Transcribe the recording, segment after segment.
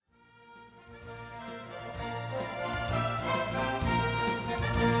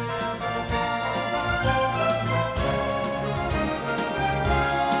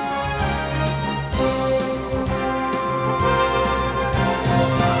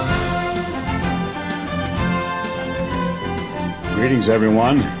Greetings,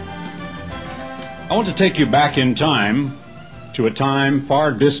 everyone. I want to take you back in time to a time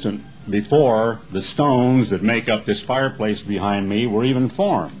far distant before the stones that make up this fireplace behind me were even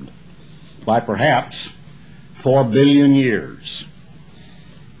formed, by perhaps 4 billion years.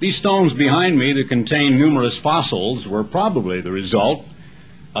 These stones behind me that contain numerous fossils were probably the result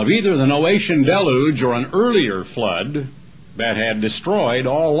of either the Noachian deluge or an earlier flood that had destroyed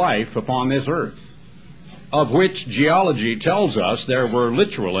all life upon this earth, of which geology tells us there were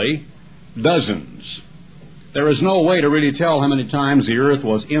literally dozens. There is no way to really tell how many times the earth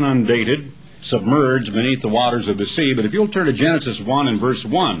was inundated, submerged beneath the waters of the sea, but if you'll turn to Genesis 1 and verse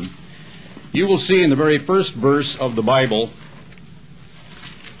 1, you will see in the very first verse of the Bible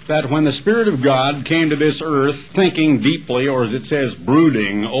that when the Spirit of God came to this earth, thinking deeply, or as it says,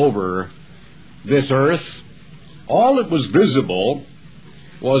 brooding over this earth, all that was visible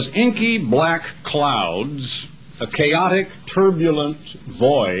was inky black clouds, a chaotic, turbulent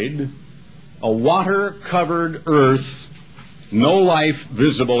void, a water-covered earth, no life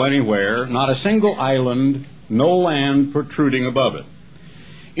visible anywhere, not a single island, no land protruding above it.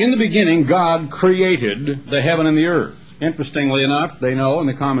 In the beginning, God created the heaven and the earth. Interestingly enough, they know in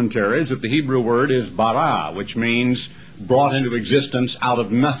the commentaries that the Hebrew word is bara, which means brought into existence out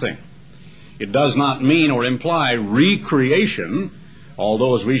of nothing. It does not mean or imply recreation,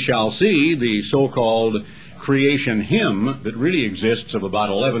 although, as we shall see, the so-called creation hymn that really exists of about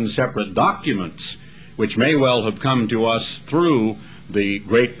 11 separate documents, which may well have come to us through the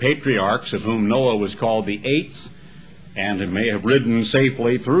great patriarchs, of whom Noah was called the eighth, and may have ridden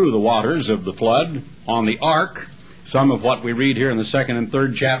safely through the waters of the flood on the ark. Some of what we read here in the second and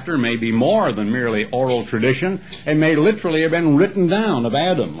third chapter may be more than merely oral tradition, and may literally have been written down of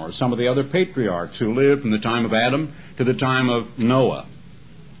Adam or some of the other patriarchs who lived from the time of Adam to the time of Noah.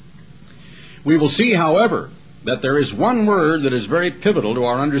 We will see, however, that there is one word that is very pivotal to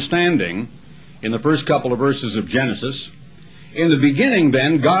our understanding in the first couple of verses of Genesis. In the beginning,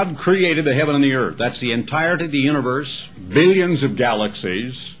 then, God created the heaven and the earth. That's the entirety of the universe, billions of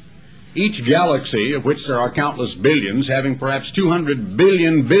galaxies, each galaxy, of which there are countless billions, having perhaps 200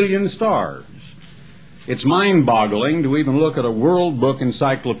 billion stars. It's mind-boggling to even look at a World Book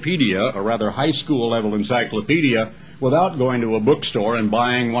encyclopedia, a rather high school level encyclopedia, without going to a bookstore and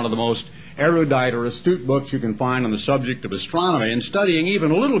buying one of the most erudite or astute books you can find on the subject of astronomy, and studying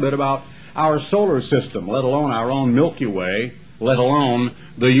even a little bit about our solar system, let alone our own Milky Way, let alone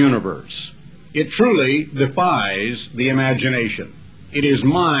the universe. It truly defies the imagination. It is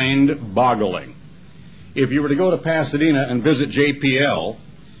mind-boggling. If you were to go to Pasadena and visit JPL,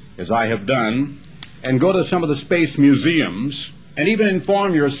 as I have done, and go to some of the space museums, and even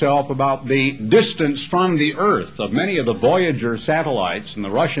inform yourself about the distance from the Earth of many of the Voyager satellites and the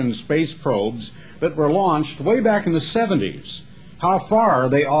Russian space probes that were launched way back in the 70s, how far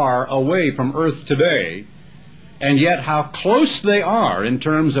they are away from Earth today, and yet how close they are in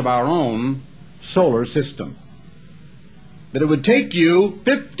terms of our own solar system. That it would take you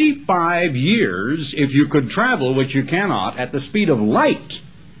 55 years if you could travel, which you cannot, at the speed of light,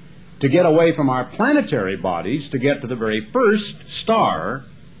 to get away from our planetary bodies, to get to the very first star,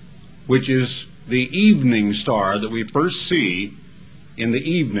 which is the evening star that we first see in the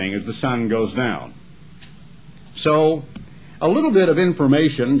evening as the sun goes down. So, a little bit of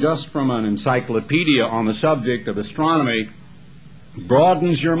information just from an encyclopedia on the subject of astronomy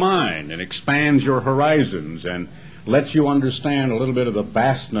broadens your mind and expands your horizons and lets you understand a little bit of the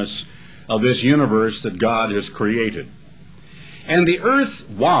vastness of this universe that God has created. And the earth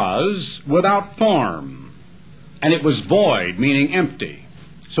was without form, and it was void, meaning empty.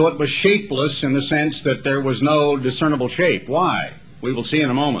 So it was shapeless in the sense that there was no discernible shape. Why? We will see in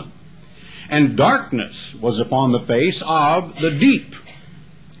a moment. And darkness was upon the face of the deep.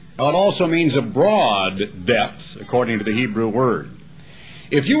 Now it also means a broad depth, according to the Hebrew word.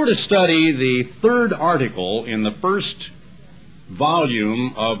 If you were to study the third article in the first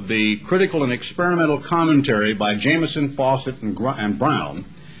volume of the Critical and Experimental Commentary by Jameson, Fawcett, and Brown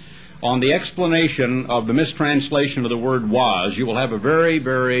on the explanation of the mistranslation of the word was, you will have a very,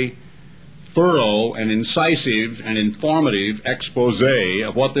 very thorough and incisive and informative expose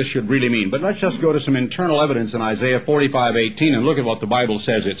of what this should really mean. But let's just go to some internal evidence in Isaiah 45:18 and look at what the Bible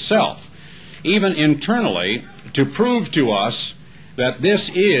says itself, even internally, to prove to us that this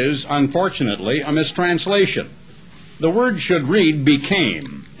is, unfortunately, a mistranslation. The word should read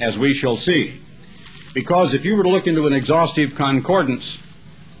became, as we shall see, because if you were to look into an exhaustive concordance,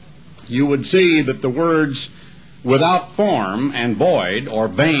 you would see that the words without form and void, or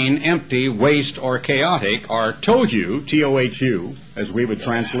vain, empty, waste, or chaotic, are tohu, T-O-H-U, as we would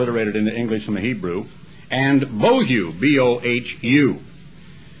transliterate it into English from the Hebrew, and Bohu, B-O-H-U.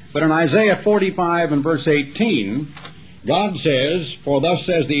 But in Isaiah 45 and verse 18, God says, "For thus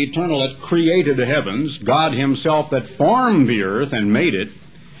says the Eternal that created the heavens, God himself that formed the earth and made it,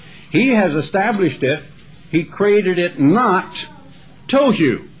 he has established it, he created it not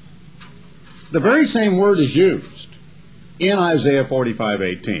tohu." The very same word is used in Isaiah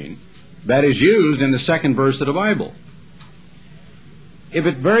 45:18 that is used in the second verse of the Bible. If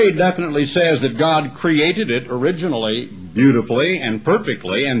it very definitely says that God created it originally, beautifully and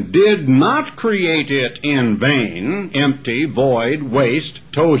perfectly, and did not create it in vain, empty, void, waste,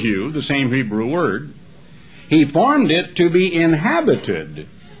 tohu, the same Hebrew word, he formed it to be inhabited.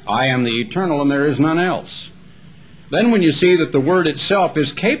 I am the Eternal and there is none else. Then when you see that the word itself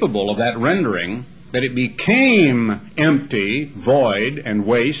is capable of that rendering, that it became empty, void, and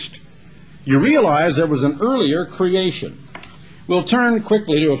waste, you realize there was an earlier creation. We'll turn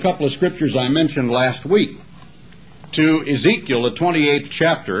quickly to a couple of scriptures I mentioned last week, to Ezekiel, the 28th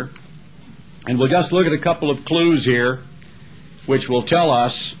chapter, and we'll just look at a couple of clues here which will tell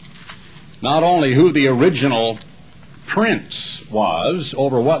us not only who the original prince was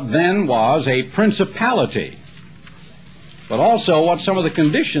over what then was a principality, but also what some of the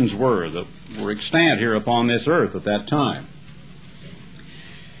conditions were that were extant here upon this earth at that time.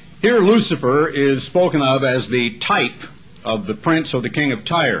 Here Lucifer is spoken of as the type of the prince or the king of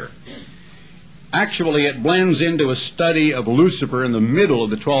Tyre. Actually, it blends into a study of Lucifer in the middle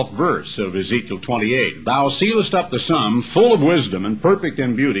of the 12th verse of Ezekiel 28. "Thou sealest up the sum, full of wisdom and perfect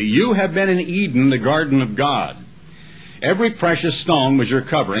in beauty. You have been in Eden, the garden of God. Every precious stone was your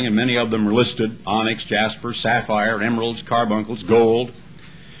covering, and many of them are listed: onyx, jasper, sapphire, emeralds, carbuncles, gold.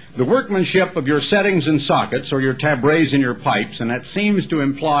 The workmanship of your settings and sockets, or your tabrets and your pipes," and that seems to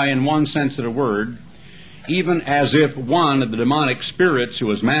imply in one sense of the word, even as if one of the demonic spirits who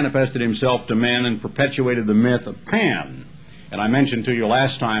has manifested himself to men and perpetuated the myth of Pan. And I mentioned to you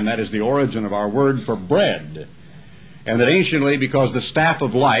last time that is the origin of our word for bread. And that anciently, because the staff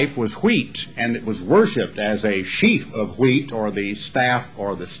of life was wheat, and it was worshipped as a sheaf of wheat, or the staff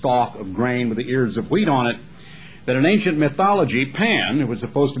or the stalk of grain with the ears of wheat on it, that in ancient mythology, Pan, who was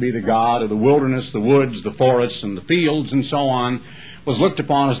supposed to be the god of the wilderness, the woods, the forests, and the fields, and so on, was looked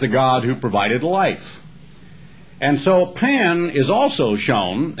upon as the god who provided life. And so Pan is also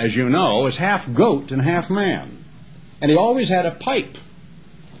shown, as you know, as half goat and half man. And he always had a pipe.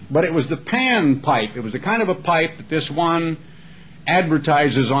 But it was the Pan pipe. It was the kind of a pipe that this one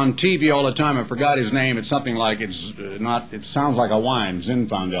advertises on TV all the time. I forgot his name. It's something like, it sounds like a wine,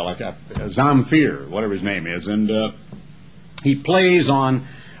 Zinfandel, like a Zamfir, whatever his name is. And he plays on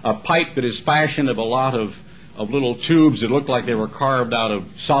a pipe that is fashioned of a lot of little tubes that look like they were carved out of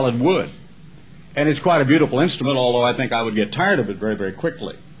solid wood. And it's quite a beautiful instrument, although I think I would get tired of it very, very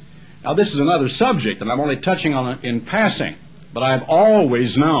quickly. Now, this is another subject, and I'm only touching on it in passing, but I've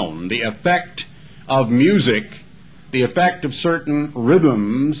always known the effect of music, the effect of certain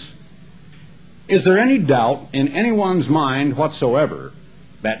rhythms. Is there any doubt in anyone's mind whatsoever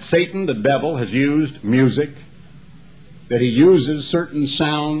that Satan, the devil, has used music, that he uses certain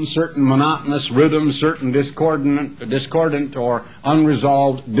sounds, certain monotonous rhythms, certain discordant or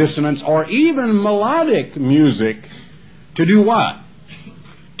unresolved dissonance, or even melodic music to do what?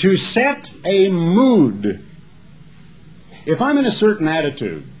 To set a mood. If I'm in a certain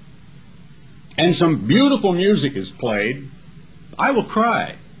attitude and some beautiful music is played, I will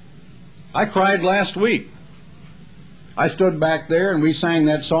cry. I cried last week. I stood back there and we sang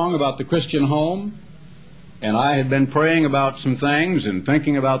that song about the Christian home. And I had been praying about some things and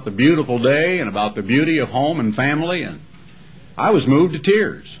thinking about the beautiful day and about the beauty of home and family, and I was moved to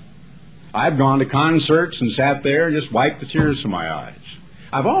tears. I've gone to concerts and sat there and just wiped the tears from my eyes.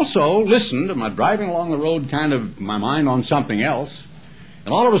 I've also listened, and I'm driving along the road kind of my mind on something else,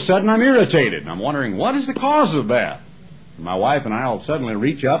 and all of a sudden I'm irritated, and I'm wondering, what is the cause of that? And my wife and I will suddenly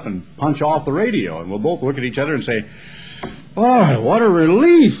reach up and punch off the radio, and we'll both look at each other and say, "Boy, what a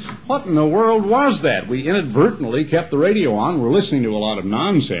relief. What in the world was that?" We inadvertently kept the radio on. We're listening to a lot of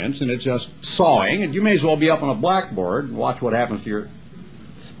nonsense, and it's just sawing, and you may as well be up on a blackboard and watch what happens to your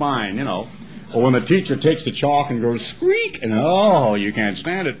spine, you know. Or when the teacher takes the chalk and goes squeak, and oh, you can't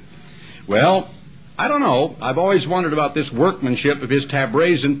stand it. Well, I don't know. I've always wondered about this workmanship of his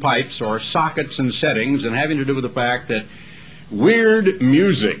tabrets and pipes, or sockets and settings, and having to do with the fact that weird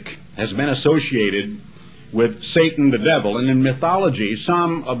music has been associated with Satan the devil, and in mythology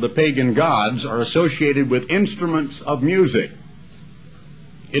some of the pagan gods are associated with instruments of music.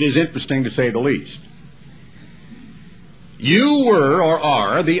 It is interesting to say the least. "You were, or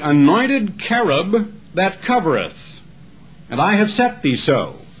are, the anointed cherub that covereth, and I have set thee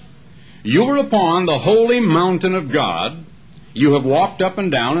so. You were upon the holy mountain of God. You have walked up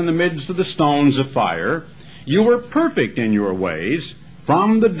and down in the midst of the stones of fire. You were perfect in your ways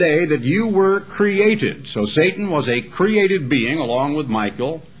from the day that you were created. So Satan was a created being along with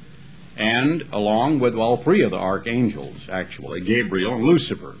Michael and along with all three of the archangels, actually, Gabriel and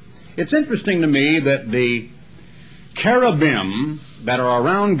Lucifer. It's interesting to me that the cherubim that are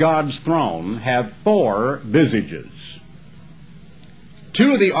around God's throne have four visages.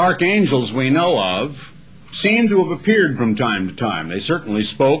 Two of the archangels we know of seem to have appeared from time to time. They certainly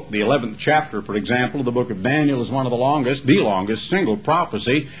spoke. The 11th chapter, for example, of the book of Daniel is one of the longest single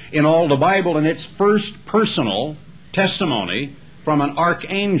prophecy in all the Bible, and its first personal testimony from an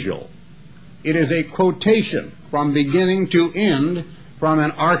archangel. It is a quotation from beginning to end from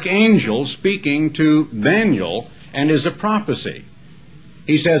an archangel speaking to Daniel, and is a prophecy.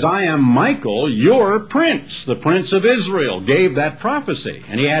 He says, I am Michael, your prince. The prince of Israel gave that prophecy,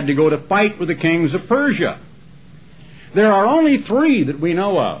 and he had to go to fight with the kings of Persia. There are only three that we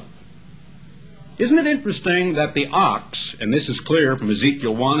know of. Isn't it interesting that the ox, and this is clear from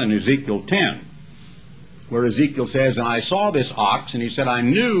Ezekiel 1 and Ezekiel 10, where Ezekiel says, and I saw this ox, and he said, I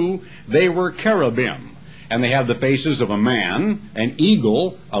knew they were cherubim, and they have the faces of a man, an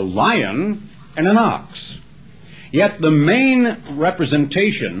eagle, a lion, and an ox. Yet the main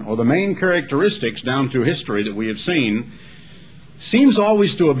representation, or the main characteristics down through history that we have seen, seems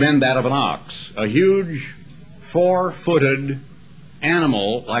always to have been that of an ox, a huge, four-footed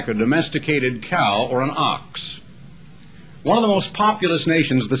animal like a domesticated cow or an ox. One of the most populous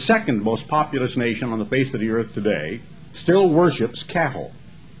nations, the second most populous nation on the face of the earth today, still worships cattle.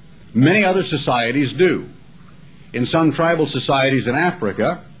 Many other societies do. In some tribal societies in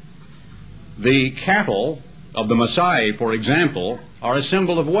Africa, the cattle of the Maasai, for example, are a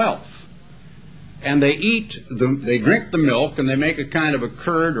symbol of wealth. And they they drink the milk, and they make a kind of a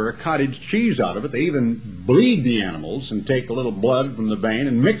curd or a cottage cheese out of it. They even bleed the animals and take a little blood from the vein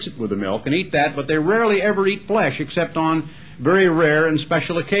and mix it with the milk and eat that, but they rarely ever eat flesh except on very rare and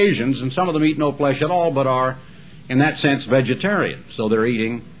special occasions, and some of them eat no flesh at all but are, in that sense, vegetarian. So they're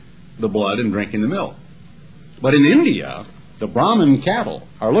eating the blood and drinking the milk. But in India, the Brahmin cattle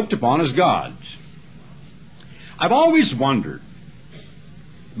are looked upon as gods. I've always wondered,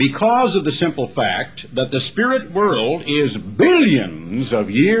 because of the simple fact that the spirit world is billions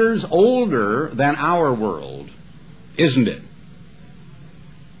of years older than our world, isn't it?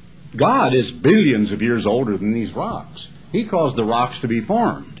 God is billions of years older than these rocks. He caused the rocks to be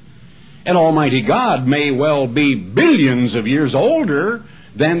formed. And Almighty God may well be billions of years older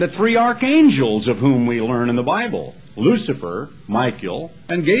than the three archangels of whom we learn in the Bible, Lucifer, Michael,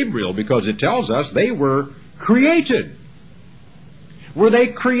 and Gabriel, because it tells us they were created. Were they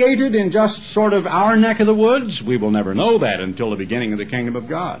created in just sort of our neck of the woods? We will never know that until the beginning of the kingdom of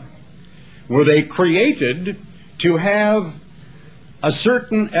God. Were they created to have a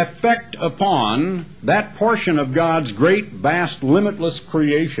certain effect upon that portion of God's great, vast, limitless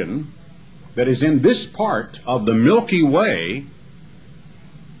creation that is in this part of the Milky Way,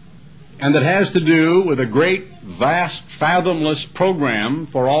 and that has to do with a great, vast, fathomless program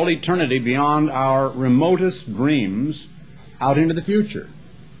for all eternity beyond our remotest dreams out into the future?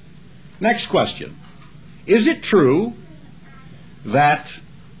 Next question. Is it true that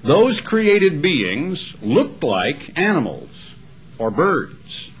those created beings looked like animals or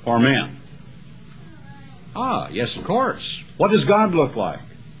birds or men? Ah, yes, of course. What does God look like?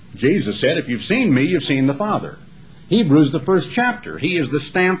 Jesus said, if you've seen me, you've seen the Father. Hebrews, the first chapter. He is the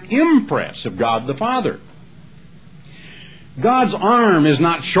stamped impress of God the Father. God's arm is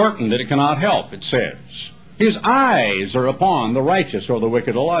not shortened that it cannot help, it says. His eyes are upon the righteous or the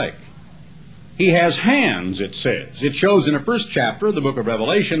wicked alike. He has hands, it says. It shows in the first chapter of the book of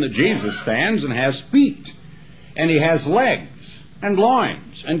Revelation that Jesus stands and has feet. And he has legs and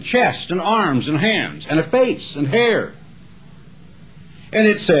loins and chest and arms and hands and a face and hair. And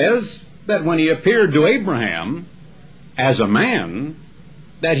it says that when he appeared to Abraham as a man,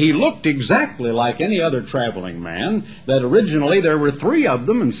 that he looked exactly like any other traveling man, that originally there were three of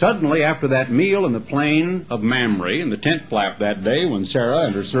them, and suddenly after that meal in the plain of Mamre, in the tent flap that day, when Sarah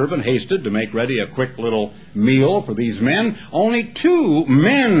and her servant hasted to make ready a quick little meal for these men, only two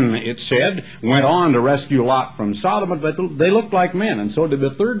men, it said, went on to rescue Lot from Sodom, but they looked like men, and so did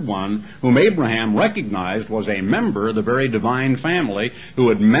the third one, whom Abraham recognized was a member of the very divine family who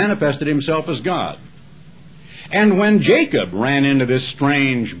had manifested himself as God. And when Jacob ran into this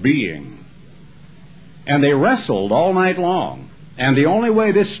strange being, and they wrestled all night long, and the only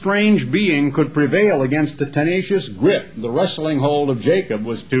way this strange being could prevail against the tenacious grip, the wrestling hold of Jacob,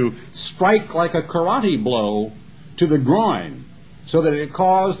 was to strike like a karate blow to the groin so that it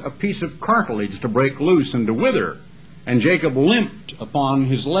caused a piece of cartilage to break loose and to wither. And Jacob limped upon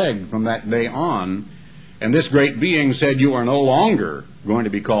his leg from that day on. And this great being said, you are no longer going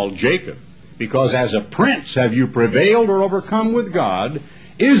to be called Jacob, because as a prince have you prevailed or overcome with God.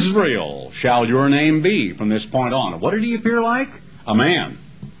 Israel shall your name be from this point on. What did he appear like? A man.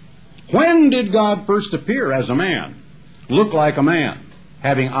 When did God first appear as a man? Look like a man,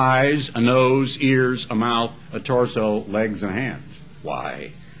 having eyes, a nose, ears, a mouth, a torso, legs, and hands.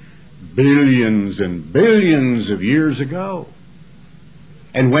 Why? Billions and billions of years ago.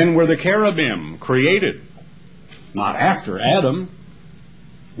 And when were the cherubim created? Not after Adam,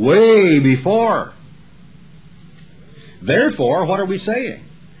 way before. Therefore, what are we saying?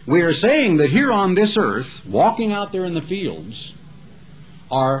 We are saying that here on this earth, walking out there in the fields,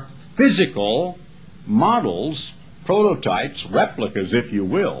 are physical models, prototypes, replicas, if you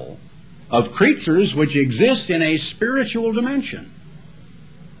will, of creatures which exist in a spiritual dimension,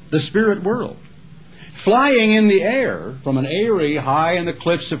 the spirit world. Flying in the air from an eyrie high in the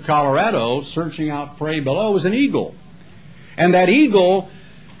cliffs of Colorado, searching out prey below, is an eagle. And that eagle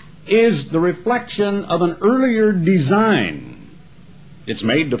is the reflection of an earlier design. It's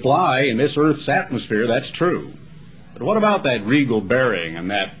made to fly in this earth's atmosphere, that's true. But what about that regal bearing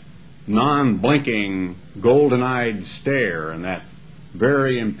and that non-blinking, golden-eyed stare and that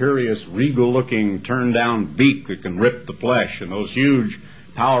very imperious, regal-looking, turned-down beak that can rip the flesh and those huge,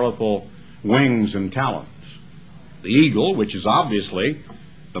 powerful wings and talons? The eagle, which is obviously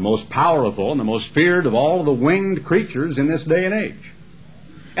the most powerful and the most feared of all the winged creatures in this day and age.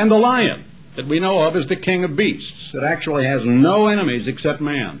 And the lion that we know of as the king of beasts, that actually has no enemies except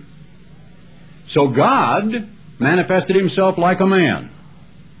man. So God manifested himself like a man.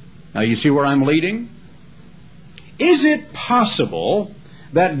 Now you see where I'm leading? Is it possible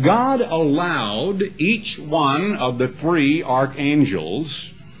that God allowed each one of the three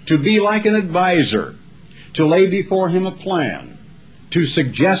archangels to be like an advisor, to lay before him a plan, to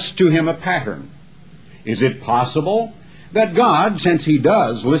suggest to him a pattern? Is it possible that God, since he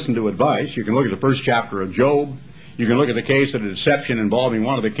does listen to advice, you can look at the first chapter of Job, you can look at the case of the deception involving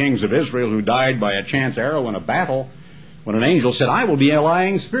one of the kings of Israel who died by a chance arrow in a battle, when an angel said, I will be a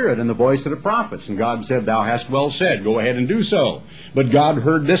lying spirit in the voice of the prophets. And God said, thou hast well said, go ahead and do so. But God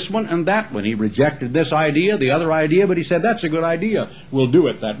heard this one and that one. He rejected this idea, the other idea, but he said, that's a good idea. We'll do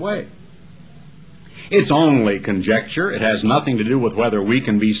it that way. It's only conjecture. It has nothing to do with whether we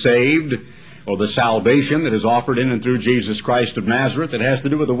can be saved or the salvation that is offered in and through Jesus Christ of Nazareth. It has to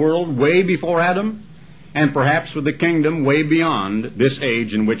do with the world way before Adam, and perhaps with the kingdom way beyond this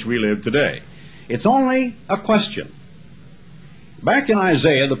age in which we live today. It's only a question. Back in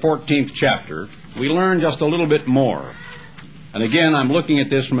Isaiah, the 14th chapter, we learn just a little bit more. And again, I'm looking at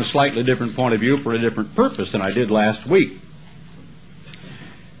this from a slightly different point of view for a different purpose than I did last week.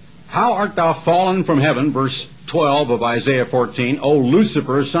 How art thou fallen from heaven, verse 12 of Isaiah 14, O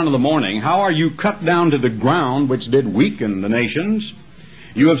Lucifer, son of the morning, how are you cut down to the ground, which did weaken the nations?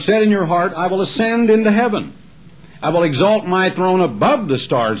 You have said in your heart, I will ascend into heaven. I will exalt my throne above the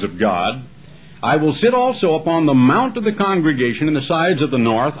stars of God. I will sit also upon the mount of the congregation in the sides of the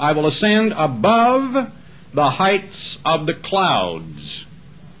north. I will ascend above the heights of the clouds.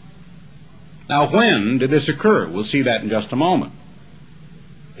 Now, when did this occur? We'll see that in just a moment.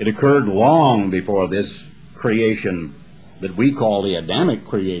 It occurred long before this creation that we call the Adamic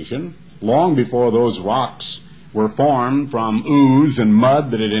creation, long before those rocks were formed from ooze and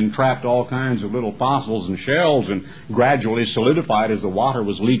mud that had entrapped all kinds of little fossils and shells and gradually solidified as the water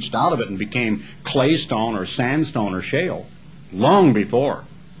was leached out of it and became claystone or sandstone or shale. Long before.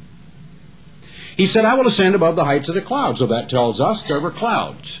 He said, I will ascend above the heights of the clouds. So that tells us there were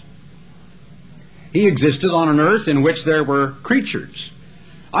clouds. He existed on an earth in which there were creatures.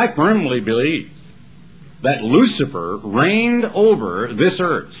 I firmly believe that Lucifer reigned over this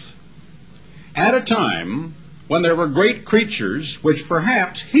earth at a time when there were great creatures which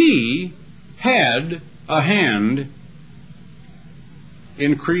perhaps he had a hand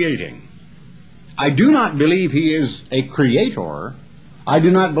in creating. I do not believe he is a creator. I do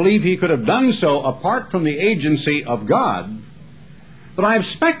not believe he could have done so apart from the agency of God. But I have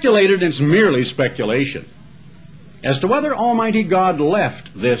speculated, and it's merely speculation, as to whether Almighty God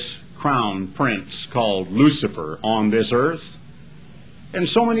left this crown prince called Lucifer on this earth. And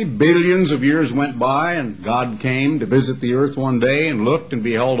so many billions of years went by, and God came to visit the earth one day and looked and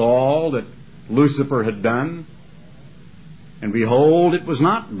beheld all that Lucifer had done. And behold, it was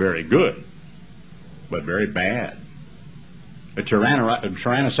not very good, but very bad. A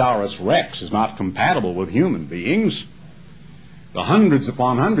Tyrannosaurus rex is not compatible with human beings. The hundreds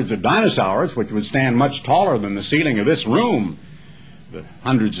upon hundreds of dinosaurs, which would stand much taller than the ceiling of this room, the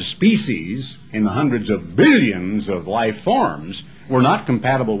hundreds of species in the hundreds of billions of life forms were not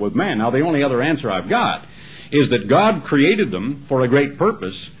compatible with man. Now, the only other answer I've got is that God created them for a great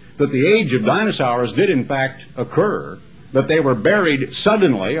purpose, that the age of dinosaurs did in fact occur, that they were buried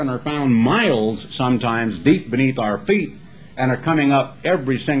suddenly and are found miles sometimes deep beneath our feet and are coming up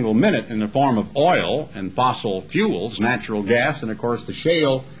every single minute in the form of oil and fossil fuels, natural gas, and of course the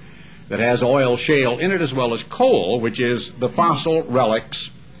shale that has oil shale in it, as well as coal, which is the fossil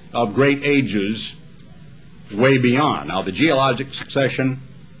relics of great ages way beyond. Now, the geologic succession,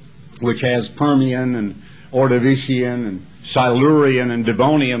 which has Permian and Ordovician and Silurian and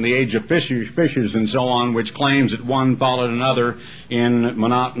Devonian, the age of fishes and so on, which claims that one followed another in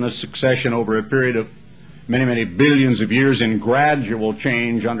monotonous succession over a period of many, many billions of years in gradual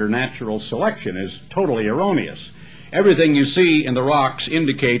change under natural selection, is totally erroneous. Everything you see in the rocks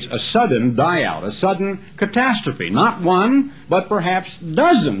indicates a sudden die-out, a sudden catastrophe. Not one, but perhaps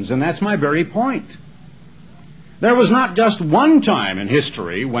dozens, and that's my very point. There was not just one time in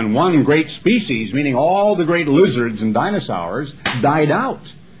history when one great species, meaning all the great lizards and dinosaurs, died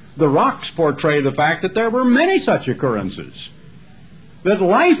out. The rocks portray the fact that there were many such occurrences. That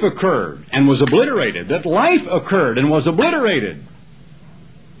life occurred and was obliterated. That life occurred and was obliterated.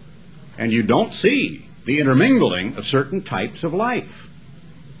 And you don't see the intermingling of certain types of life.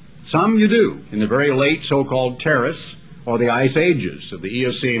 Some you do in the very late so-called Terrace or the Ice Ages of the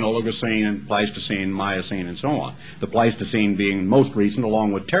Eocene, Oligocene, and Pleistocene, Miocene, and so on. The Pleistocene being most recent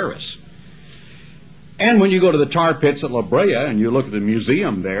along with Terrace. And when you go to the tar pits at La Brea and you look at the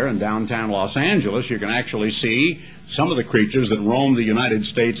museum there in downtown Los Angeles, you can actually see some of the creatures that roamed the United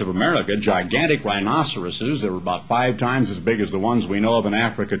States of America, gigantic rhinoceroses that were about 5 times as big as the ones we know of in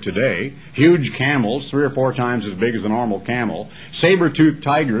Africa today, huge camels, 3 or 4 times as big as a normal camel, saber-toothed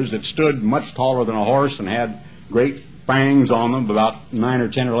tigers that stood much taller than a horse and had great fangs on them, about 9 or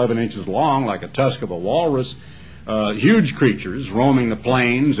 10 or 11 inches long, like a tusk of a walrus. Huge creatures roaming the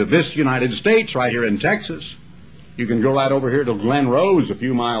plains of this United States right here in Texas. You can go right over here to Glen Rose, a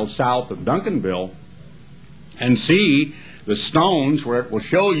few miles south of Duncanville, and see the stones where it will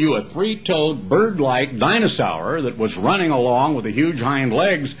show you a 3-toed bird-like dinosaur that was running along with the huge hind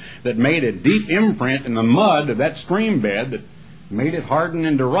legs that made a deep imprint in the mud of that stream bed that made it harden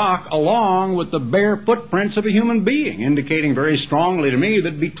into rock, along with the bare footprints of a human being, indicating very strongly to me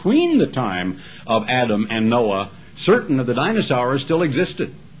that between the time of Adam and Noah, certain of the dinosaurs still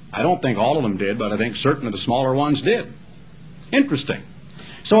existed. I don't think all of them did, but I think certain of the smaller ones did. Interesting.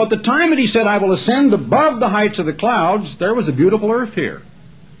 So at the time that he said, "I will ascend above the heights of the clouds," there was a beautiful earth here.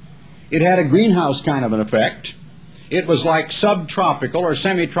 It had a greenhouse kind of an effect. It was like subtropical or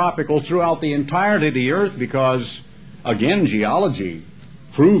semi-tropical throughout the entirety of the earth because, again, geology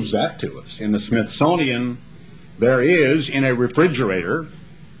proves that to us. In the Smithsonian, there is in a refrigerator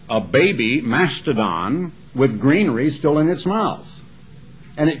a baby mastodon with greenery still in its mouth.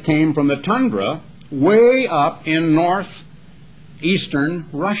 And it came from the tundra way up in northeastern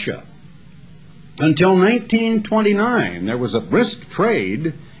Russia. Until 1929, there was a brisk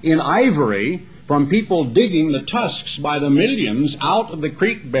trade in ivory from people digging the tusks by the millions out of the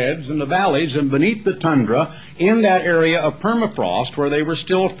creek beds and the valleys and beneath the tundra in that area of permafrost where they were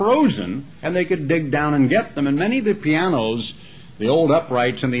still frozen, and they could dig down and get them. And many of the pianos, the old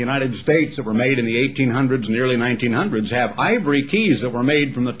uprights in the United States that were made in the 1800s and the early 1900s, have ivory keys that were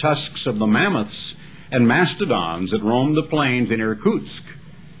made from the tusks of the mammoths and mastodons that roamed the plains in Irkutsk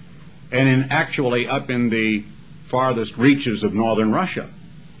and actually up in the farthest reaches of northern Russia.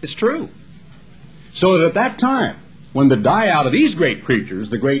 It's true. So that at that time, when the die-out of these great creatures,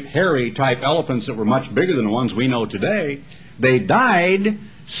 the great hairy type elephants that were much bigger than the ones we know today, they died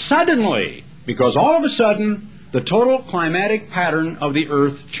suddenly because all of a sudden the total climatic pattern of the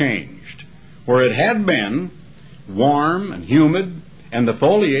earth changed. Where it had been warm and humid, and the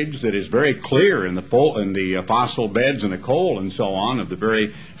foliage that is very clear in the fossil beds and the coal and so on of the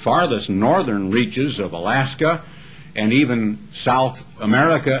very farthest northern reaches of Alaska and even South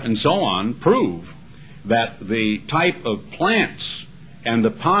America and so on, prove that the type of plants and the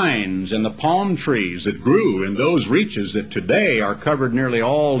pines and the palm trees that grew in those reaches that today are covered nearly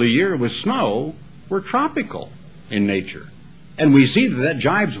all the year with snow were tropical in nature. And we see that that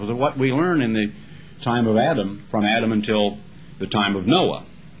jibes with what we learn in the time of Adam, from Adam until the time of Noah.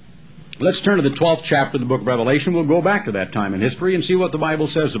 Let's turn to the 12th chapter of the book of Revelation. We'll go back to that time in history and see what the Bible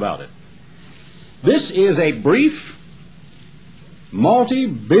says about it. This is a brief,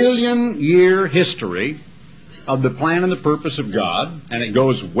 multi-billion year history of the plan and the purpose of God, and it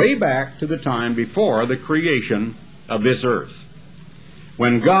goes way back to the time before the creation of this earth,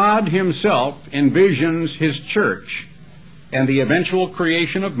 when God himself envisions his church and the eventual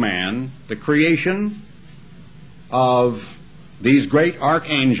creation of man, the creation of these great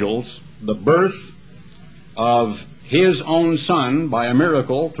archangels, the birth of his own son by a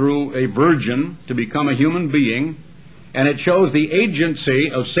miracle through a virgin to become a human being, and it shows the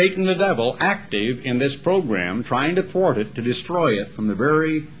agency of Satan the devil active in this program, trying to thwart it, to destroy it from the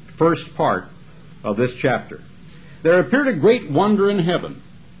very first part of this chapter. There appeared a great wonder in heaven,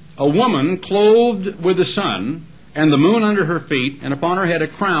 a woman clothed with the sun, and the moon under her feet, and upon her head a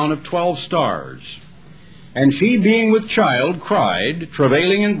crown of 12 stars. And she, being with child, cried,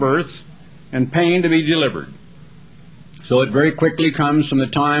 travailing in birth, and pain to be delivered. So it very quickly comes from the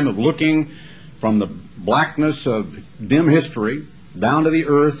time of looking from the blackness of dim history down to the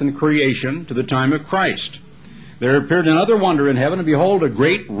earth and creation to the time of Christ. There appeared another wonder in heaven, and behold, a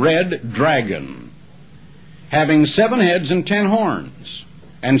great red dragon, having 7 heads and 10 horns,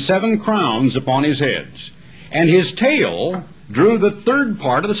 and 7 crowns upon his heads. And his tail drew the third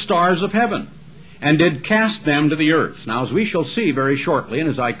part of the stars of heaven, and did cast them to the earth. Now, as we shall see very shortly, and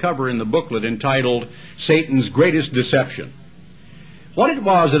as I cover in the booklet entitled Satan's Greatest Deception, what it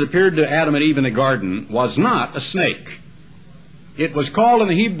was that appeared to Adam and Eve in the garden was not a snake. It was called in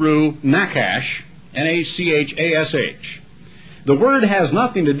the Hebrew Nakash, N-A-C-H-A-S-H. The word has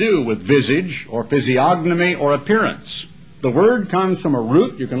nothing to do with visage or physiognomy or appearance. The word comes from a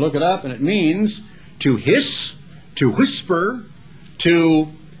root, you can look it up, and it means to hiss, to whisper, to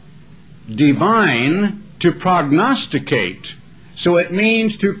divine, to prognosticate. So it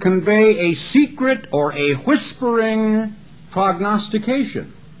means to convey a secret or a whispering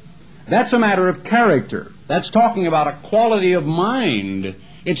prognostication. That's a matter of character. That's talking about a quality of mind.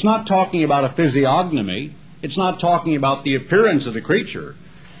 It's not talking about a physiognomy. It's not talking about the appearance of the creature.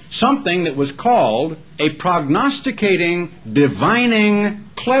 Something that was called a prognosticating, divining,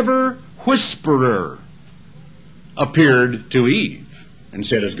 clever whisperer appeared to Eve and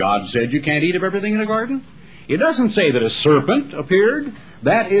said, as God said, you can't eat of everything in the garden. It doesn't say that a serpent appeared.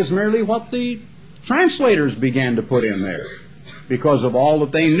 That is merely what the translators began to put in there, because of all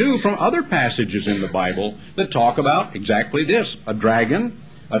that they knew from other passages in the Bible that talk about exactly this: a dragon,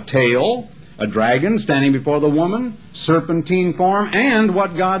 a tail, a dragon standing before the woman, serpentine form, and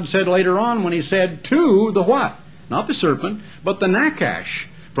what God said later on when he said to the what? Not the serpent, but the Nakash.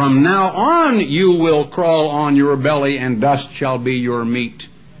 From now on you will crawl on your belly, and dust shall be your meat.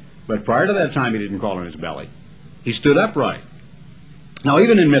 But prior to that time he didn't crawl on his belly. He stood upright. Now,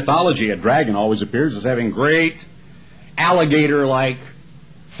 even in mythology, a dragon always appears as having great alligator-like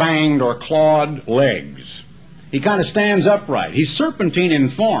fanged or clawed legs. He kind of stands upright. He's serpentine in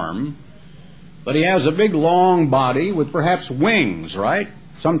form, but he has a big long body with perhaps wings, right?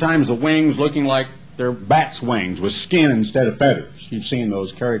 Sometimes the wings looking like they're bat's wings with skin instead of feathers. You've seen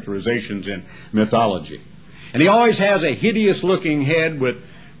those characterizations in mythology. And he always has a hideous-looking head with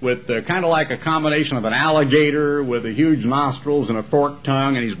kind of like a combination of an alligator with a huge nostrils and a forked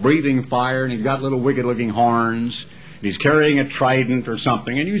tongue, and he's breathing fire, and he's got little wicked-looking horns, and he's carrying a trident or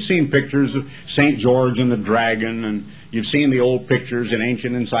something. And you've seen pictures of St. George and the dragon, and you've seen the old pictures in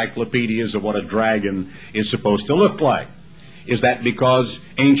ancient encyclopedias of what a dragon is supposed to look like. Is that because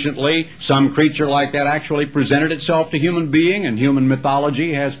anciently some creature like that actually presented itself to human being, and human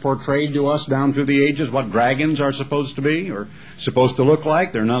mythology has portrayed to us down through the ages what dragons are supposed to be or supposed to look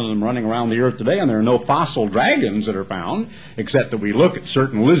like? There are none of them running around the earth today, and there are no fossil dragons that are found, except that we look at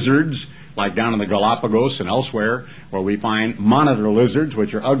certain lizards like down in the Galapagos and elsewhere, where we find monitor lizards,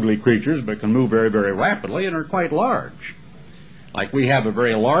 which are ugly creatures but can move very, very rapidly and are quite large. Like we have a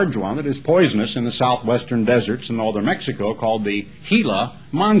very large one that is poisonous in the southwestern deserts in northern Mexico called the Gila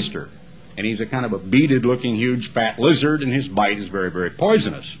monster. And he's a kind of a beaded-looking, huge, fat lizard, and his bite is very, very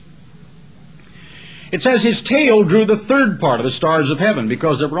poisonous. It says his tail drew the third part of the stars of heaven,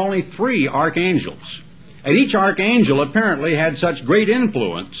 because there were only 3 archangels. And each archangel apparently had such great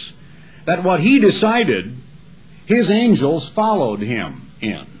influence that what he decided, his angels followed him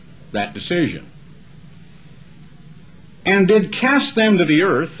in that decision. And did cast them to the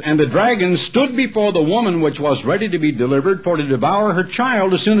earth, and the dragon stood before the woman which was ready to be delivered, for to devour her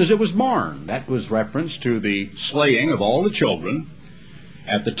child as soon as it was born. That was reference to the slaying of all the children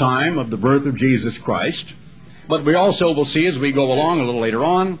at the time of the birth of Jesus Christ. But we also will see as we go along a little later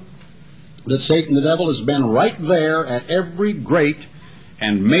on that Satan the devil has been right there at every great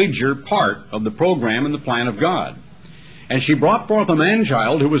and major part of the program and the plan of God. And she brought forth a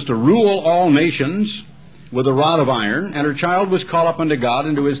man-child who was to rule all nations with a rod of iron, and her child was caught up unto God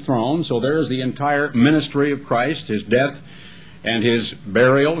into his throne. So there is the entire ministry of Christ, his death and his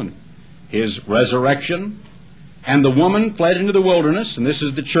burial and his resurrection. And the woman fled into the wilderness, and this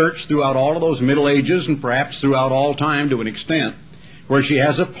is the church throughout all of those Middle Ages and perhaps throughout all time to an extent, where she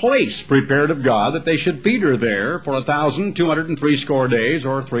has a place prepared of God that they should feed her there for 1,260 days,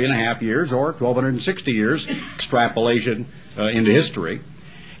 or 3.5 years, or 1,260 years, extrapolation into history.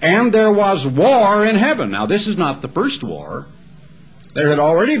 And there was war in heaven. Now, this is not the first war. There had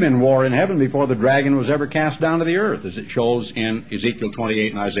already been war in heaven before the dragon was ever cast down to the earth, as it shows in Ezekiel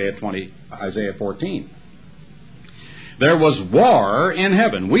 28 and Isaiah 14. There was war in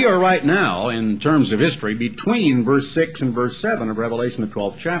heaven. We are right now, in terms of history, between verse 6 and verse 7 of Revelation, the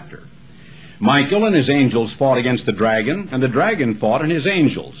 12th chapter. Michael and his angels fought against the dragon, and the dragon fought and his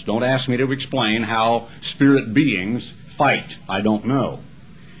angels. Don't ask me to explain how spirit beings fight. I don't know,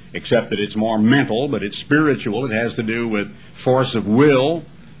 except that it's more mental, but it's spiritual. It has to do with force of will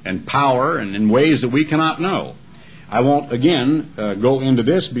and power, and in ways that we cannot know. I won't, again, go into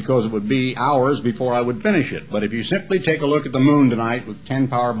this because it would be hours before I would finish it. But if you simply take a look at the moon tonight with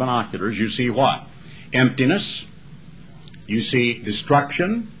 10-power binoculars, you see what? Emptiness. You see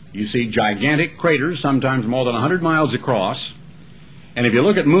destruction. You see gigantic craters, sometimes more than 100 miles across. And if you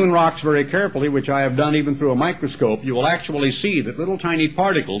look at moon rocks very carefully, which I have done even through a microscope, you will actually see that little tiny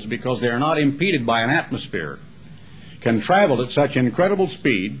particles, because they are not impeded by an atmosphere, can travel at such incredible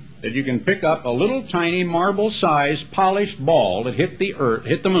speed that you can pick up a little tiny marble-sized polished ball that hit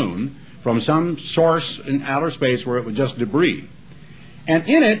the moon from some source in outer space where it was just debris. And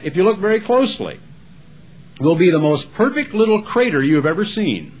in it, if you look very closely, will be the most perfect little crater you have ever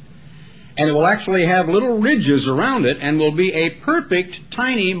seen. And it will actually have little ridges around it and will be a perfect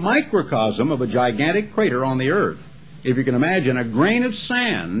tiny microcosm of a gigantic crater on the earth. If you can imagine a grain of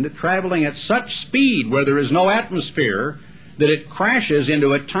sand traveling at such speed where there is no atmosphere that it crashes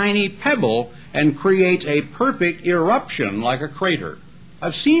into a tiny pebble and creates a perfect eruption like a crater.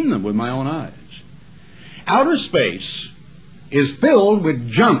 I've seen them with my own eyes. Outer space is filled with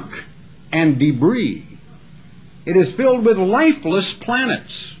junk and debris. It is filled with lifeless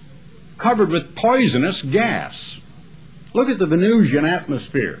planets covered with poisonous gas. Look at the Venusian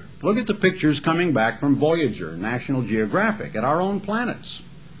atmosphere. Look at the pictures coming back from Voyager, National Geographic, at our own planets,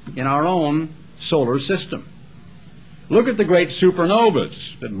 in our own solar system. Look at the great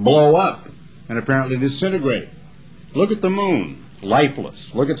supernovas that blow up and apparently disintegrate. Look at the moon,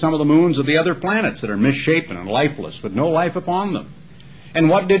 lifeless. Look at some of the moons of the other planets that are misshapen and lifeless, with no life upon them. And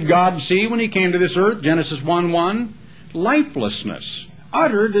what did God see when he came to this earth? Genesis 1:1, lifelessness,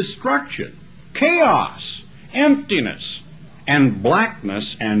 utter destruction, chaos, emptiness, and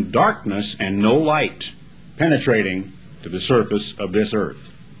blackness and darkness and no light penetrating to the surface of this earth.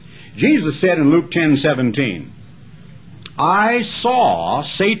 Jesus said in Luke 10:17, I saw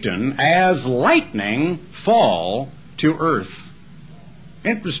Satan as lightning fall to earth.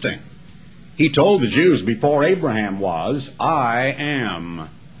 Interesting. He told the Jews before Abraham was, I am.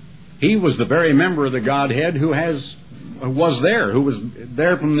 He was the very member of the Godhead who was there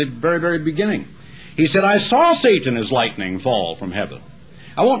from the very, very beginning. He said, I saw Satan as lightning fall from heaven.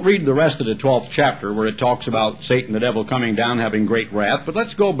 I won't read the rest of the 12th chapter where it talks about Satan the devil coming down having great wrath, but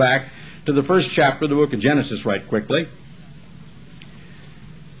let's go back to the first chapter of the book of Genesis right quickly.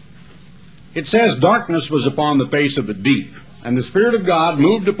 It says, darkness was upon the face of the deep, and the Spirit of God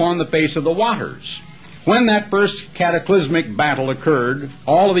moved upon the face of the waters. When that first cataclysmic battle occurred,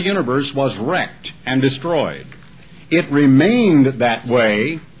 all of the universe was wrecked and destroyed. It remained that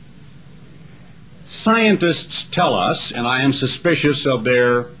way. Scientists tell us, and I am suspicious of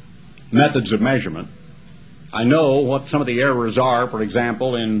their methods of measurement. I know what some of the errors are, for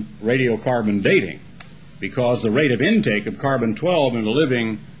example, in radiocarbon dating, because the rate of intake of carbon-12 in the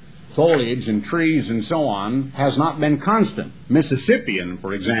living foliage and trees and so on has not been constant. Mississippian,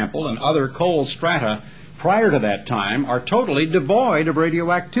 for example, and other coal strata prior to that time are totally devoid of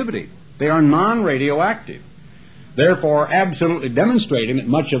radioactivity. They are non-radioactive. Therefore, absolutely demonstrating that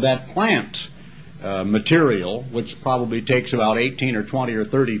much of that plant material, which probably takes about 18 or 20 or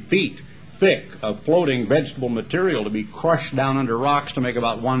 30 feet thick of floating vegetable material to be crushed down under rocks to make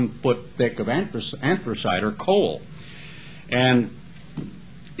about 1 foot thick of anthracite or coal. And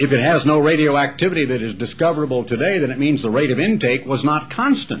if it has no radioactivity that is discoverable today, then it means the rate of intake was not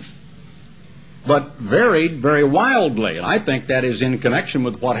constant, but varied very wildly. And I think that is in connection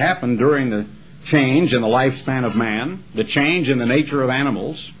with what happened during the change in the lifespan of man, the change in the nature of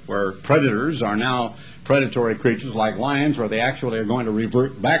animals, where predators are now predatory creatures like lions, where they actually are going to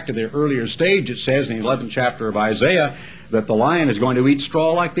revert back to their earlier stage. It says in the 11th chapter of Isaiah that the lion is going to eat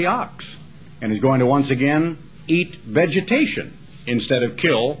straw like the ox, and is going to once again eat vegetation instead of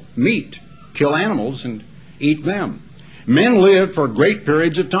kill meat, kill animals and eat them. Men lived for great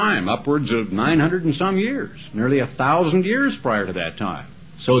periods of time, upwards of 900 and some years, nearly 1,000 years prior to that time.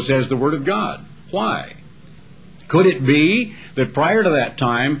 So says the Word of God. Why? Could it be that prior to that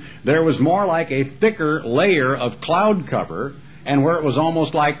time there was more like a thicker layer of cloud cover, and where it was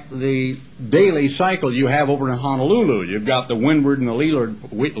almost like the daily cycle you have over in Honolulu? You've got the windward and the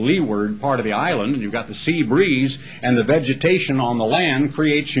leeward part of the island, and you've got the sea breeze, and the vegetation on the land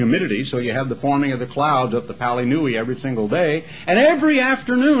creates humidity, so you have the forming of the clouds up the Pali Nui every single day, and every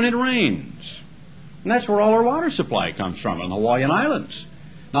afternoon it rains. And that's where all our water supply comes from, on the Hawaiian Islands.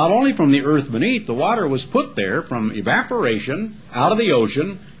 Not only from the earth beneath, the water was put there from evaporation out of the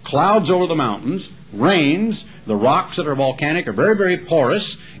ocean, clouds over the mountains, rains. The rocks that are volcanic are very, very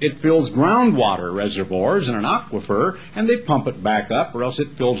porous. It fills groundwater reservoirs in an aquifer, and they pump it back up, or else it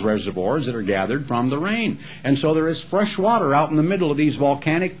fills reservoirs that are gathered from the rain. And so there is fresh water out in the middle of these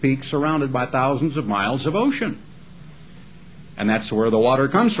volcanic peaks surrounded by thousands of miles of ocean. And that's where the water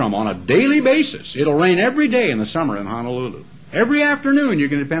comes from on a daily basis. It'll rain every day in the summer in Honolulu. Every afternoon you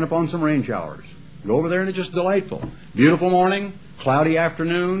can depend upon some rain showers. Go over there and it's just delightful. Beautiful morning, cloudy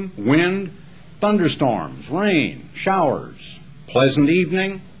afternoon, wind, thunderstorms, rain, showers, pleasant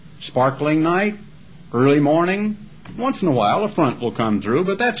evening, sparkling night, early morning. Once in a while a front will come through,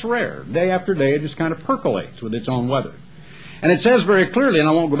 but that's rare. Day after day it just kind of percolates with its own weather. And it says very clearly, and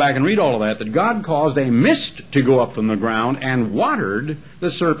I won't go back and read all of that God caused a mist to go up from the ground and watered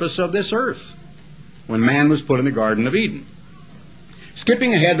the surface of this earth when man was put in the Garden of Eden.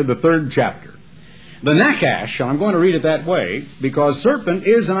 Skipping ahead to the 3rd chapter. The Nakash, and I'm going to read it that way because serpent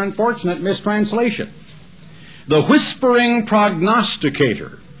is an unfortunate mistranslation. The whispering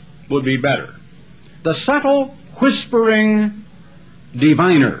prognosticator would be better. The subtle whispering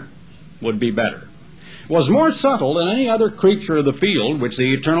diviner would be better. Was more subtle than any other creature of the field which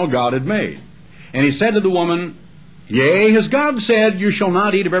the eternal God had made. And he said to the woman, Yea, has God said, You shall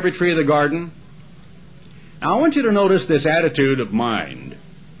not eat of every tree of the garden? Now, I want you to notice this attitude of mind.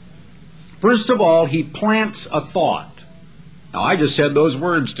 First of all, he plants a thought. Now, I just said those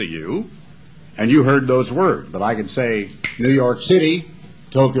words to you, and you heard those words. But I could say New York City,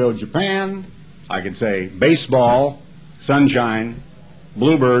 Tokyo, Japan. I could say baseball, sunshine,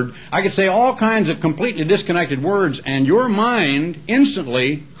 bluebird. I could say all kinds of completely disconnected words, and your mind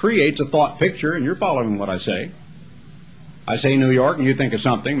instantly creates a thought picture, and you're following what I say. I say New York, and you think of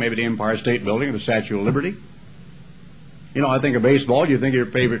something, maybe the Empire State Building or the Statue of Liberty. You know, I think of baseball, you think of your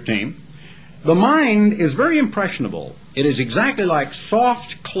favorite team. The mind is very impressionable. It is exactly like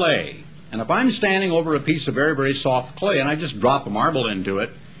soft clay. And if I'm standing over a piece of very, very soft clay and I just drop a marble into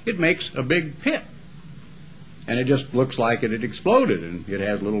it, it makes a big pit. And it just looks like it had exploded, and it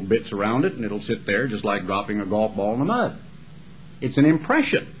has little bits around it, and it'll sit there just like dropping a golf ball in the mud. It's an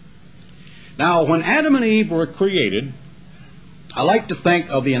impression. Now, when Adam and Eve were created, I like to think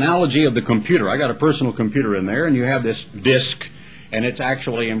of the analogy of the computer. I got a personal computer in there, and you have this disk, and it's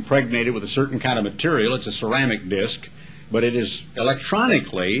actually impregnated with a certain kind of material. It's a ceramic disk, but it is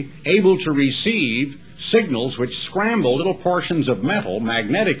electronically able to receive signals which scramble little portions of metal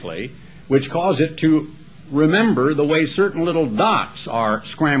magnetically, which cause it to remember the way certain little dots are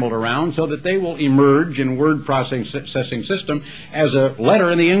scrambled around so that they will emerge in word processing system as a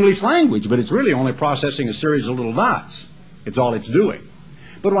letter in the English language, but it's really only processing a series of little dots. It's all it's doing.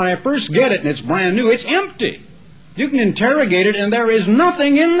 But when I first get it and it's brand new, it's empty. You can interrogate it and there is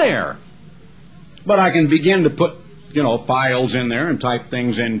nothing in there. But I can begin to put, files in there and type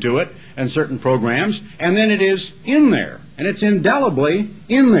things into it and certain programs, and then it is in there. And it's indelibly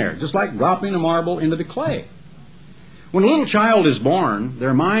in there, just like dropping a marble into the clay. When a little child is born,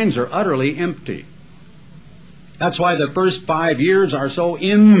 their minds are utterly empty. That's why the first 5 years are so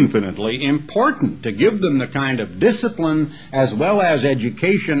infinitely important, to give them the kind of discipline as well as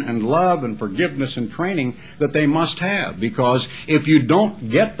education and love and forgiveness and training that they must have. Because if you don't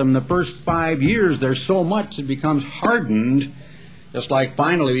get them the first 5 years, there's so much it becomes hardened. Just like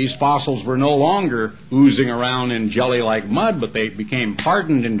finally these fossils were no longer oozing around in jelly like mud, but they became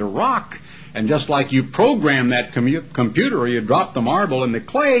hardened into rock. And just like you program that computer, or you drop the marble in the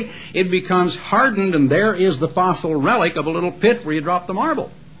clay, it becomes hardened, and there is the fossil relic of a little pit where you drop the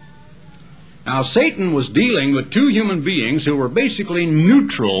marble. Now, Satan was dealing with two human beings who were basically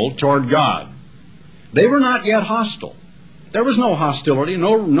neutral toward God. They were not yet hostile. There was no hostility,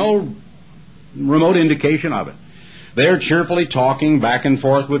 no remote indication of it. They're cheerfully talking back and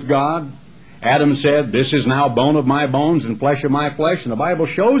forth with God. Adam said, "This is now bone of my bones and flesh of my flesh." And the Bible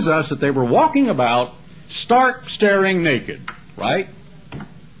shows us that they were walking about stark, staring naked, right?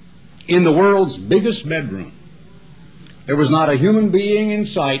 In the world's biggest bedroom. There was not a human being in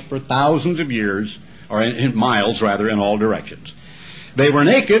sight for thousands of years or in miles rather, in all directions. They were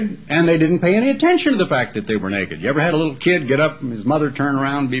naked, and they didn't pay any attention to the fact that they were naked. You ever had a little kid get up and his mother turn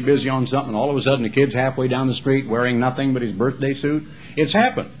around and be busy on something, and all of a sudden the kid's halfway down the street wearing nothing but his birthday suit? It's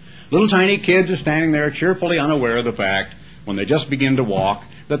happened. Little tiny kids are standing there cheerfully unaware of the fact, when they just begin to walk,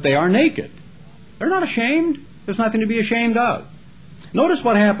 that they are naked. They're not ashamed. There's nothing to be ashamed of. Notice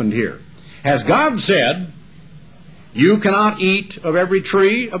what happened here. Has God said, you cannot eat of every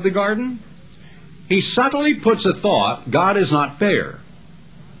tree of the garden? He subtly puts a thought, God is not fair.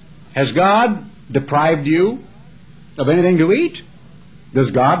 Has God deprived you of anything to eat?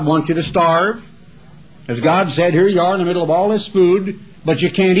 Does God want you to starve? Has God said, here you are in the middle of all this food, but you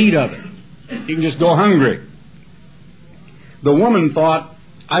can't eat of it? You can just go hungry. The woman thought,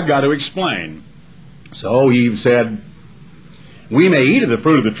 I've got to explain. So Eve said, we may eat of the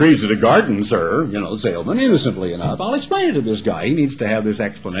fruit of the trees of the garden, sir, the salesman, innocently enough. I'll explain it to this guy. He needs to have this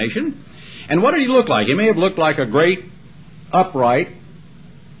explanation. And what did he look like? He may have looked like a great, upright,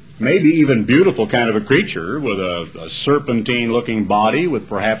 maybe even beautiful kind of a creature with a serpentine-looking body with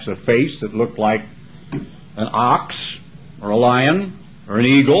perhaps a face that looked like an ox or a lion or an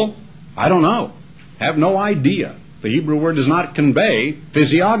eagle. I don't know. Have no idea. The Hebrew word does not convey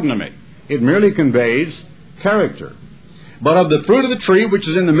physiognomy. It merely conveys character. But of the fruit of the tree which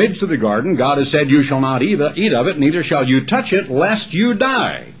is in the midst of the garden, God has said, you shall not eat of it, neither shall you touch it, lest you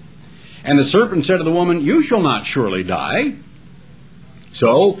die. And the serpent said to the woman, you shall not surely die.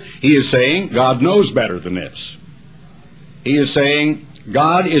 So he is saying God knows better than this. He is saying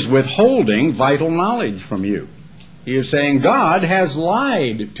God is withholding vital knowledge from you. He is saying God has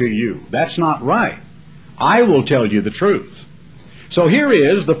lied to you. That's not right. I will tell you the truth. So here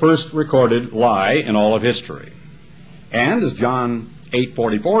is the first recorded lie in all of history. And as John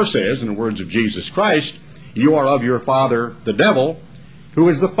 8:44 says, in the words of Jesus Christ, you are of your father the devil, who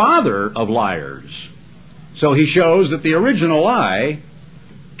is the father of liars. So he shows that the original lie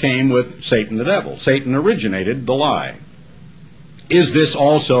came with Satan the devil. Satan originated the lie. Is this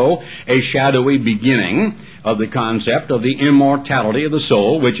also a shadowy beginning of the concept of the immortality of the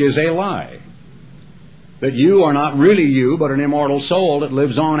soul, which is a lie? That you are not really you, but an immortal soul that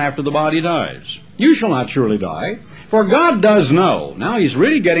lives on after the body dies. You shall not surely die, for God does know. Now he's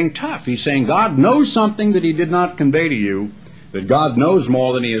really getting tough. He's saying God knows something that he did not convey to you, that God knows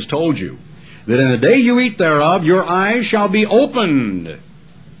more than he has told you, that in the day you eat thereof, your eyes shall be opened.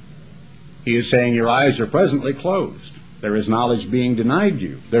 He is saying your eyes are presently closed. There is knowledge being denied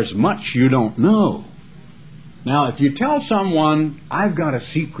you. There's much you don't know. Now, if you tell someone, I've got a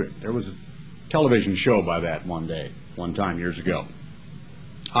secret. There was a television show by that one time years ago.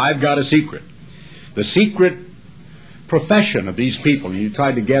 I've got a secret. The secret profession of these people, and you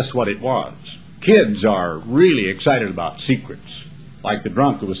tried to guess what it was. Kids are really excited about secrets. Like the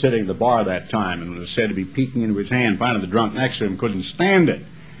drunk who was sitting at the bar that time and was said to be peeking into his hand. Finally, the drunk next to him couldn't stand it.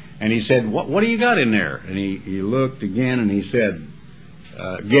 And he said, what do you got in there? And he looked again and he said,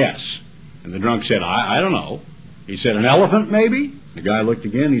 guess. And the drunk said, I don't know. He said, an elephant maybe? The guy looked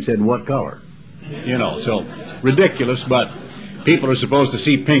again and he said, what color? So ridiculous, but people are supposed to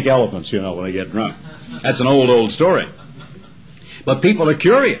see pink elephants, when they get drunk. That's an old story. But people are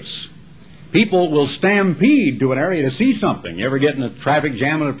curious. People will stampede to an area to see something. You ever get in a traffic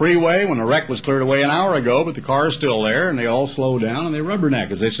jam on a freeway when a wreck was cleared away an hour ago, but the car is still there, and they all slow down and they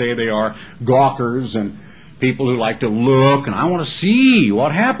rubberneck, as they say they are gawkers and people who like to look, and I want to see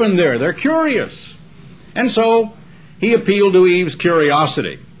what happened there. They're curious. And so he appealed to Eve's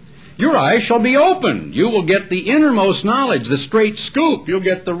curiosity. Your eyes shall be opened. You will get the innermost knowledge, the straight scoop. You'll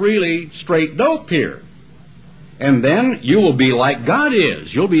get the really straight dope here. And then you will be like God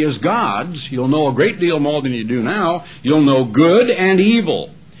is. You'll be as gods. You'll know a great deal more than you do now. You'll know good and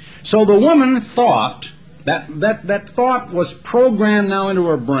evil. So the woman thought, that thought was programmed now into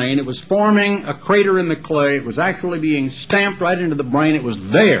her brain. It was forming a crater in the clay. It was actually being stamped right into the brain. It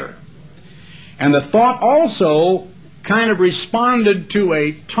was there. And the thought also kind of responded to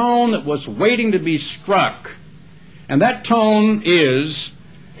a tone that was waiting to be struck. And that tone is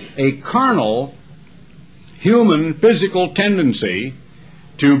a carnal, human, physical tendency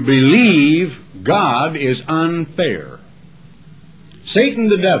to believe God is unfair. Satan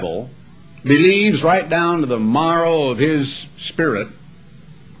the devil believes right down to the marrow of his spirit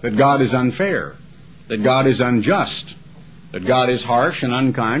that God is unfair, that God is unjust, that God is harsh and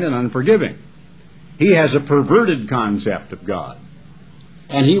unkind and unforgiving. He has a perverted concept of God.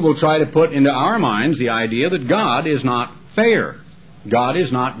 And he will try to put into our minds the idea that God is not fair. God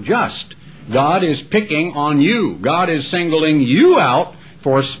is not just. God is picking on you. God is singling you out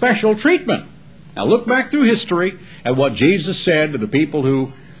for special treatment. Now look back through history at what Jesus said to the people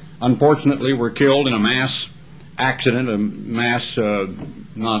who unfortunately were killed in a mass accident, a mass,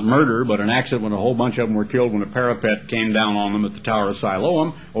 not murder, but an accident when a whole bunch of them were killed when a parapet came down on them at the Tower of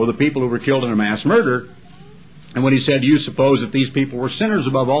Siloam, or the people who were killed in a mass murder. And when he said, you suppose that these people were sinners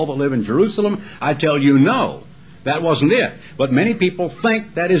above all that live in Jerusalem, I tell you no, that wasn't it. But many people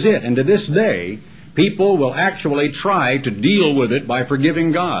think that is it. And to this day, people will actually try to deal with it by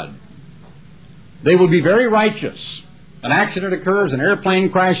forgiving God. They will be very righteous. An accident occurs, an airplane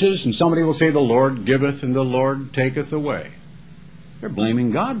crashes, and somebody will say, the Lord giveth and the Lord taketh away. They're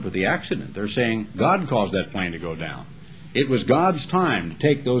blaming God for the accident. They're saying God caused that plane to go down. It was God's time to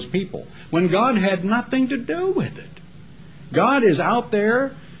take those people, when God had nothing to do with it. God is out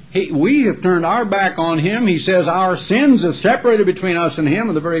there. We have turned our back on Him. He says our sins have separated between us and Him.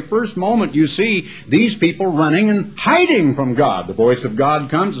 And the very first moment you see these people running and hiding from God. The voice of God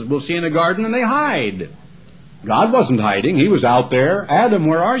comes, as we'll see in the garden, and they hide. God wasn't hiding. He was out there. Adam,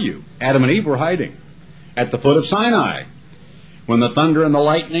 where are you? Adam and Eve were hiding at the foot of Sinai. When the thunder and the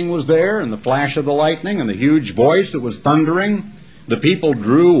lightning was there, and the flash of the lightning, and the huge voice that was thundering, the people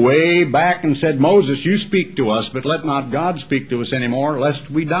drew way back and said, Moses, you speak to us, but let not God speak to us anymore, lest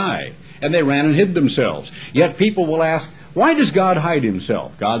we die. And they ran and hid themselves. Yet people will ask, why does God hide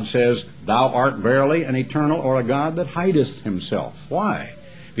Himself? God says, thou art verily an eternal, or a God that hideth Himself. Why?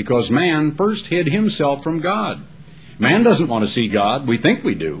 Because man first hid himself from God. Man doesn't want to see God. We think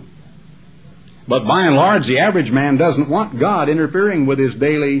we do. But by and large, the average man doesn't want God interfering with his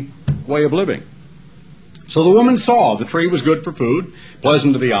daily way of living. So the woman saw the tree was good for food,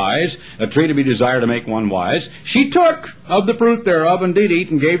 pleasant to the eyes, a tree to be desired to make one wise. She took of the fruit thereof and did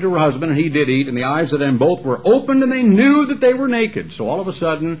eat, and gave to her husband, and he did eat, and the eyes of them both were opened, and they knew that they were naked. So all of a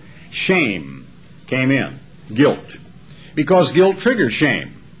sudden, shame came in, guilt, because guilt triggers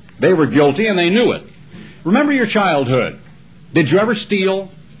shame. They were guilty, and they knew it. Remember your childhood. Did you ever steal?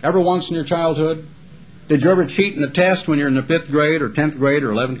 Ever once in your childhood? Did you ever cheat in a test when you're in the 5th grade or 10th grade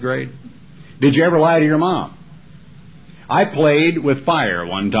or 11th grade? Did you ever lie to your mom? I played with fire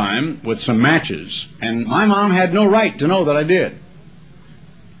one time with some matches, and my mom had no right to know that I did.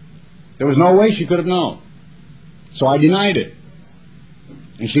 There was no way she could have known. So I denied it.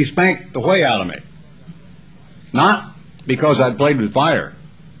 And she spanked the way out of me. Not because I'd played with fire,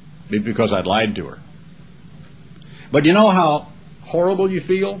 but because I'd lied to her. But you know how horrible you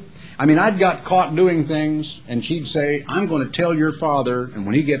feel? I mean, I'd got caught doing things, and she'd say, I'm going to tell your father, and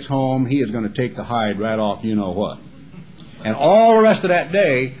when he gets home, he is going to take the hide right off you know what. And all the rest of that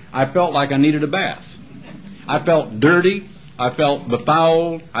day, I felt like I needed a bath. I felt dirty. I felt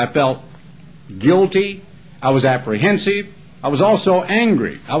befouled. I felt guilty. I was apprehensive. I was also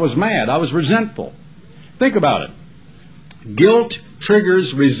angry. I was mad. I was resentful. Think about it. Guilt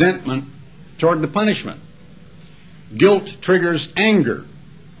triggers resentment toward the punishment. Guilt triggers anger.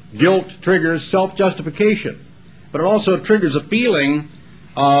 Guilt triggers self-justification. But it also triggers a feeling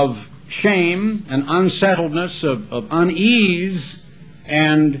of shame and unsettledness, of unease,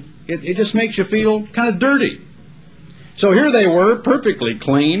 and it just makes you feel kind of dirty. So here they were, perfectly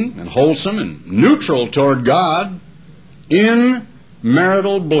clean and wholesome and neutral toward God, in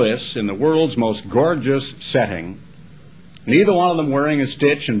marital bliss in the world's most gorgeous setting. Neither one of them wearing a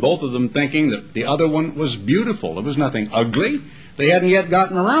stitch, and both of them thinking that the other one was beautiful. There was nothing ugly. They hadn't yet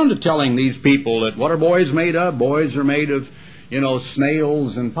gotten around to telling these people that what are boys made of? Boys are made of,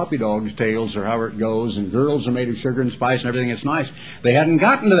 snails and puppy dogs' tails, or however it goes, and girls are made of sugar and spice and everything that's nice. They hadn't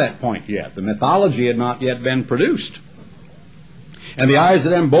gotten to that point yet. The mythology had not yet been produced. And the eyes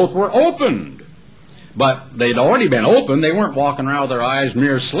of them both were opened. But they'd already been opened. They weren't walking around with their eyes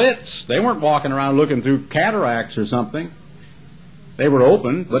mere slits. They weren't walking around looking through cataracts or something. They were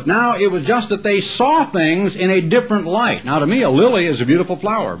open, but now it was just that they saw things in a different light. Now to me, a lily is a beautiful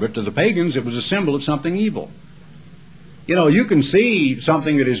flower, but to the pagans it was a symbol of something evil. You can see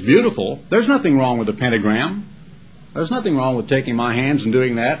something that is beautiful. There's nothing wrong with a pentagram. There's nothing wrong with taking my hands and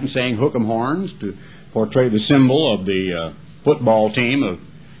doing that and saying hook 'em horns to portray the symbol of the football team of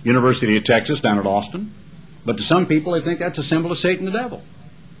University of Texas down at Austin. But to some people, they think that's a symbol of Satan the devil.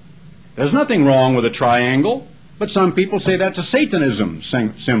 There's nothing wrong with a triangle. But some people say that's a Satanism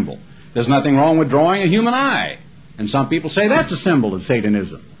symbol. There's nothing wrong with drawing a human eye. And some people say that's a symbol of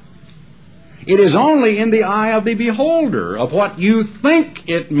Satanism. It is only in the eye of the beholder of what you think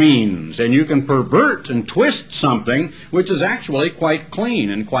it means. And you can pervert and twist something which is actually quite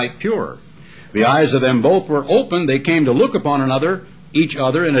clean and quite pure. The eyes of them both were open. They came to look upon each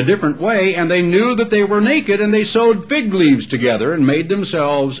other in a different way, and they knew that they were naked, and they sewed fig leaves together and made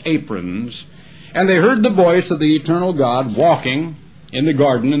themselves aprons. And they heard the voice of the eternal God walking in the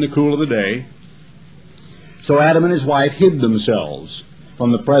garden in the cool of the day. So Adam and his wife hid themselves from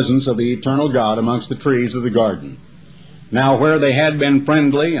the presence of the eternal God amongst the trees of the garden. Now, where they had been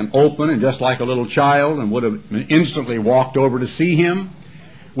friendly and open and just like a little child and would have instantly walked over to see him,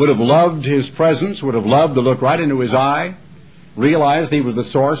 would have loved his presence, would have loved to look right into his eye, realized he was the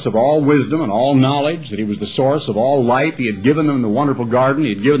source of all wisdom and all knowledge, that he was the source of all life. He had given them the wonderful garden.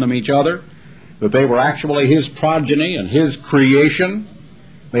 He had given them each other, that they were actually his progeny and his creation.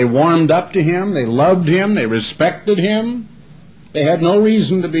 They warmed up to him. They loved him. They respected him. They had no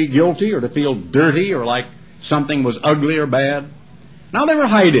reason to be guilty or to feel dirty or like something was ugly or bad. Now they were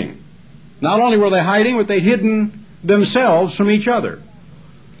hiding. Not only were they hiding, but they'd hidden themselves from each other.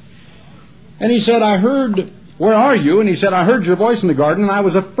 And he said, I heard, where are you? And he said, I heard your voice in the garden, and I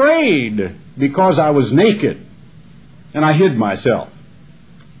was afraid because I was naked, and I hid myself.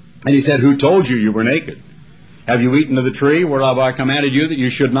 And he said, who told you you were naked? Have you eaten of the tree whereof I commanded you that you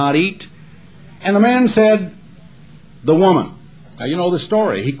should not eat? And the man said, the woman. Now you know the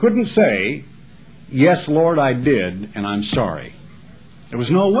story. He couldn't say, yes, Lord, I did, and I'm sorry. There was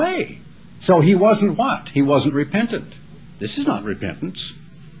no way. So he wasn't what? He wasn't repentant. This is not repentance.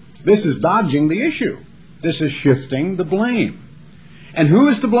 This is dodging the issue. This is shifting the blame. And who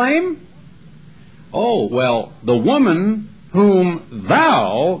is to blame? Oh, well, the woman whom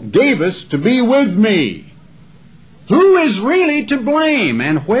thou gavest to be with me. Who is really to blame?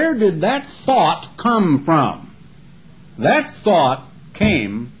 And where did that thought come from? That thought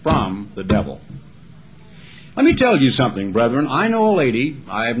came from the devil. Let me tell you something, brethren. I know a lady,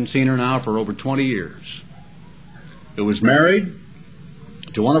 I haven't seen her now for over 20 years, who was married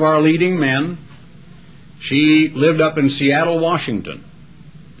to one of our leading men. She lived up in Seattle, Washington.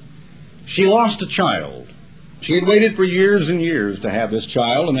 She lost a child. She had waited for years and years to have this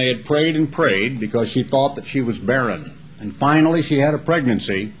child, and they had prayed and prayed because she thought that she was barren. And finally she had a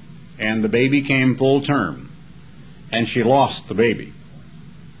pregnancy, and the baby came full term, and she lost the baby.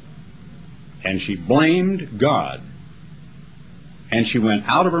 And she blamed God. And she went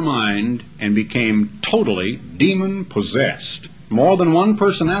out of her mind and became totally demon-possessed, more than one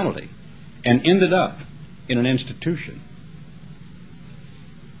personality, and ended up in an institution.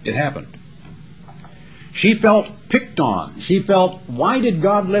 It happened. She felt picked on. She felt, why did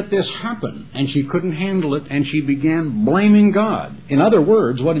God let this happen? And she couldn't handle it, and she began blaming God. In other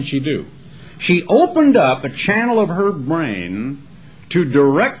words, what did she do? She opened up a channel of her brain to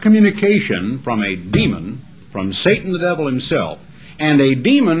direct communication from a demon, from Satan the devil himself, and a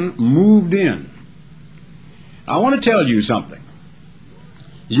demon moved in. I want to tell you something.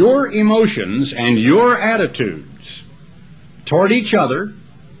 Your emotions and your attitudes toward each other,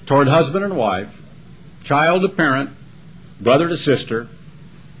 toward husband and wife, child to parent, brother to sister,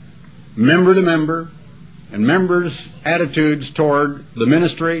 member to member, and members' attitudes toward the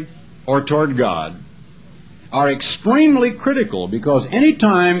ministry or toward God are extremely critical, because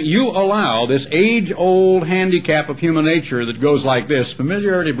anytime you allow this age-old handicap of human nature that goes like this,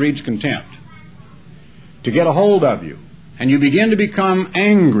 familiarity breeds contempt, to get a hold of you, and you begin to become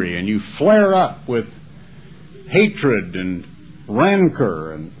angry, and you flare up with hatred and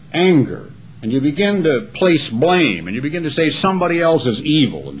rancor and anger, and you begin to place blame, and you begin to say somebody else is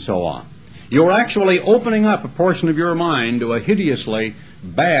evil, and so on. You're actually opening up a portion of your mind to a hideously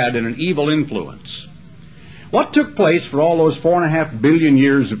bad and an evil influence. What took place for all those 4.5 billion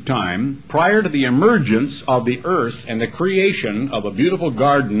years of time prior to the emergence of the earth and the creation of a beautiful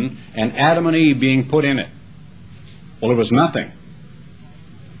garden and Adam and Eve being put in it? Well, it was nothing.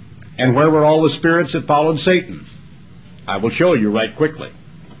 And where were all the spirits that followed Satan? I will show you right quickly.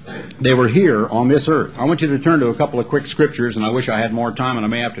 They were here on this earth. I want you to turn to a couple of quick scriptures, and I wish I had more time, and I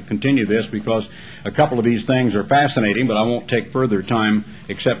may have to continue this because a couple of these things are fascinating, but I won't take further time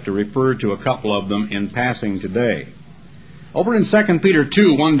except to refer to a couple of them in passing today. Over in 2 Peter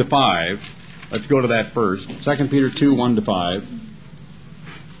 2, 1-5, let's go to that first. 2 Peter 2, 1-5.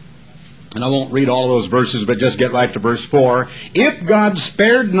 And I won't read all those verses, but just get right to verse 4. If God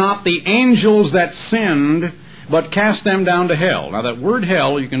spared not the angels that sinned, but cast them down to hell. Now that word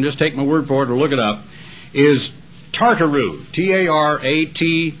hell, you can just take my word for it or look it up, is Tartaroo,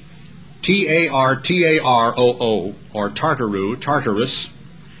 T-A-R-T-A-R-T-A-R-O-O, or Tartaroo, Tartarus.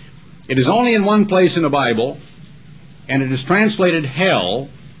 It is only in one place in the Bible, and it is translated hell,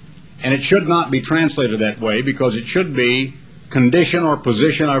 and it should not be translated that way because it should be condition or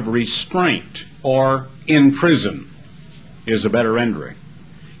position of restraint or in prison is a better rendering.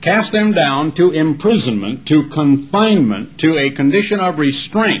 Cast them down to imprisonment, to confinement, to a condition of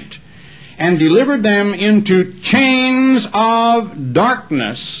restraint, and delivered them into chains of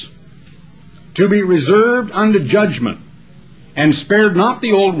darkness to be reserved unto judgment, and spared not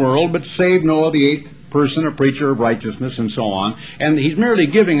the old world, but saved Noah, the eighth person, a preacher of righteousness, and so on. And he's merely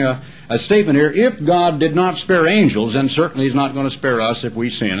giving a statement here. If God did not spare angels, then certainly he's not going to spare us if we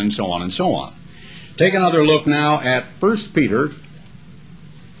sin, and so on and so on. Take another look now at 1 Peter,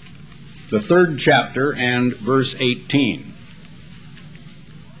 the 3rd chapter, and verse 18.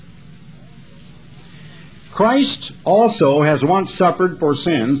 Christ also has once suffered for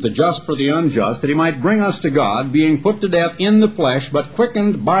sins, the just for the unjust, that he might bring us to God, being put to death in the flesh, but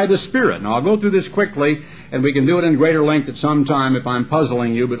quickened by the Spirit. Now, I'll go through this quickly, and we can do it in greater length at some time if I'm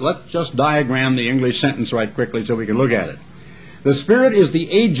puzzling you, but let's just diagram the English sentence right quickly so we can look at it. The Spirit is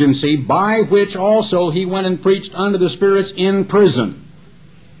the agency by which also he went and preached unto the spirits in prison.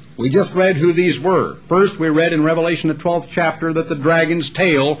 We just read who these were. First, we read in Revelation, the 12th chapter, that the dragon's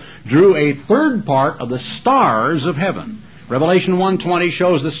tail drew a third part of the stars of heaven. Revelation 1:20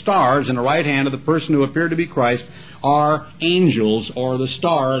 shows the stars in the right hand of the person who appeared to be Christ are angels, or the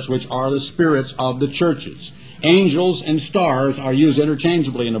stars, which are the spirits of the churches. Angels and stars are used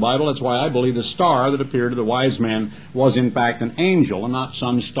interchangeably in the Bible. That's why I believe the star that appeared to the wise men was in fact an angel, and not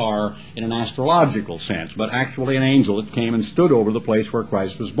some star in an astrological sense, but actually an angel that came and stood over the place where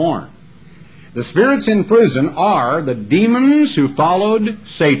Christ was born. The spirits in prison are the demons who followed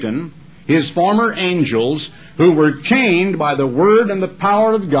Satan, his former angels, who were chained by the word and the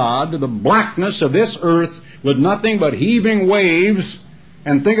power of God to the blackness of this earth with nothing but heaving waves.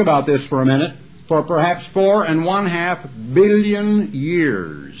 And think about this for a minute. For perhaps 4.5 billion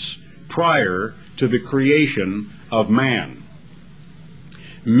years prior to the creation of man.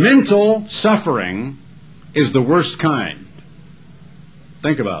 Mental suffering is the worst kind.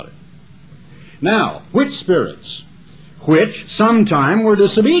 Think about it. Now, which spirits? Which sometime were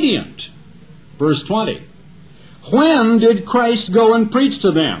disobedient. Verse 20. When did Christ go and preach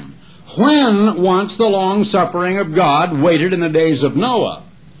to them? When once the long suffering of God waited in the days of Noah.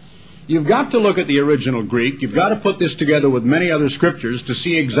 You've got to look at the original Greek. You've got to put this together with many other scriptures to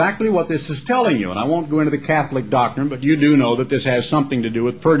see exactly what this is telling you. And I won't go into the Catholic doctrine, but you do know that this has something to do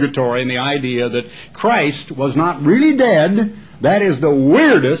with purgatory and the idea that Christ was not really dead. That is the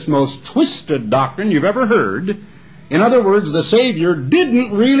weirdest, most twisted doctrine you've ever heard. In other words, the Savior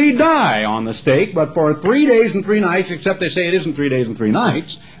didn't really die on the stake, but for 3 days and 3 nights, except they say it isn't 3 days and 3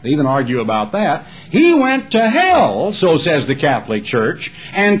 nights, they even argue about that, he went to hell, so says the Catholic Church,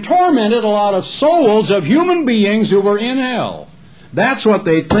 and tormented a lot of souls of human beings who were in hell. That's what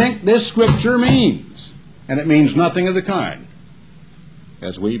they think this scripture means. And it means nothing of the kind,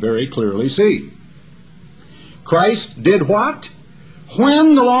 as we very clearly see. Christ did what?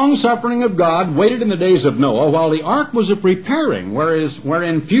 When the long-suffering of God waited in the days of Noah, while the ark was a-preparing,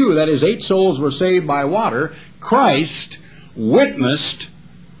 wherein few, that is 8 souls, were saved by water, Christ witnessed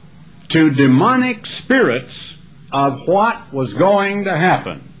to demonic spirits of what was going to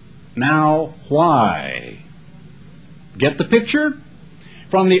happen. Now, why? Get the picture?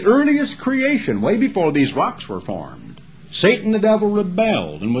 From the earliest creation, way before these rocks were formed, Satan the devil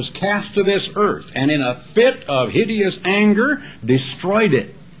rebelled and was cast to this earth, and in a fit of hideous anger destroyed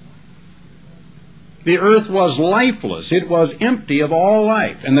it. The earth was lifeless. It was empty of all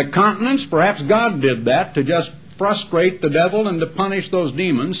life. And the continents, perhaps God did that to just frustrate the devil and to punish those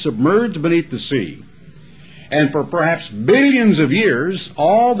demons submerged beneath the sea. And for perhaps billions of years,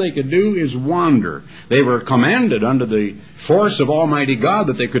 all they could do is wander. They were commanded under the force of Almighty God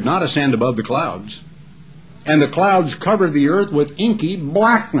that they could not ascend above the clouds. And the clouds covered the earth with inky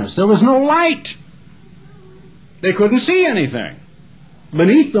blackness. There was no light. They couldn't see anything.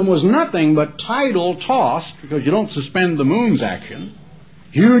 Beneath them was nothing but tidal toss, because you don't suspend the moon's action,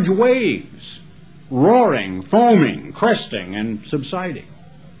 huge waves, roaring, foaming, cresting, and subsiding.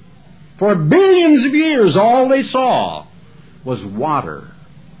 For billions of years, all they saw was water.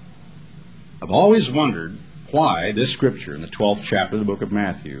 I've always wondered why this scripture in the 12th chapter of the book of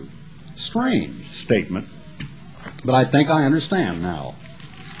Matthew, strange statement, but I think I understand now.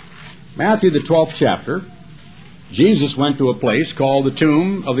 Matthew, the 12th chapter, Jesus went to a place called the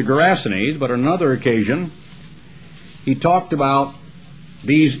tomb of the Gerasenes, but on another occasion, he talked about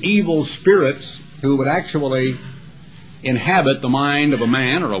these evil spirits who would actually inhabit the mind of a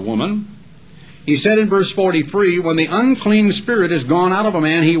man or a woman. He said in verse 43, when the unclean spirit is gone out of a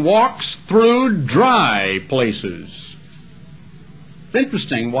man, he walks through dry places. It's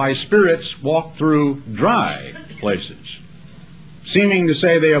interesting why spirits walk through dry places, seeming to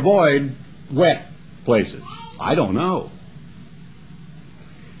say they avoid wet places. I don't know.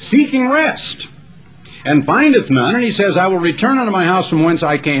 Seeking rest, and findeth none, and he says, I will return unto my house from whence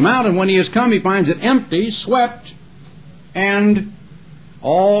I came out, and when he is come, he finds it empty, swept, and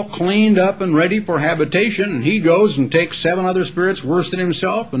all cleaned up and ready for habitation, and he goes and takes 7 other spirits worse than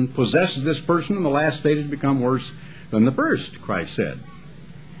himself and possesses this person, and the last state has become worse than the first, Christ said.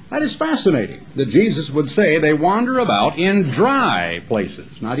 That is fascinating, that Jesus would say they wander about in dry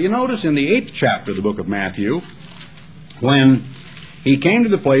places. Now, do you notice in the 8th chapter of the book of Matthew, when he came to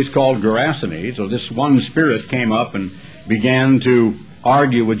the place called Gerasenes, so this one spirit came up and began to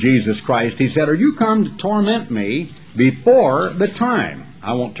argue with Jesus Christ. He said, "Are you come to torment me before the time?"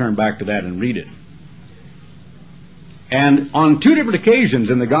 I won't turn back to that and read it. And on 2 different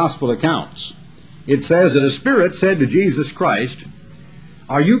occasions in the gospel accounts, it says that a spirit said to Jesus Christ,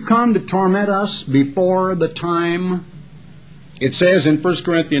 "Are you come to torment us before the time?" It says in 1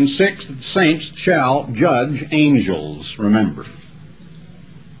 Corinthians 6 that the saints shall judge angels, remember.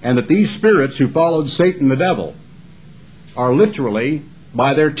 And that these spirits who followed Satan the devil are literally,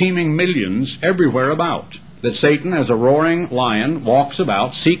 by their teeming millions, everywhere about. That Satan, as a roaring lion, walks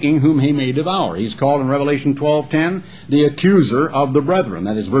about seeking whom he may devour. He's called in Revelation 12:10 the accuser of the brethren.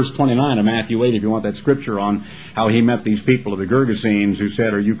 That is verse 29 of Matthew 8, if you want that scripture on how he met these people of the Gergesenes who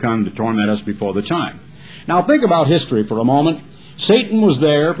said, "Are you come to torment us before the time?" Now think about history for a moment. Satan was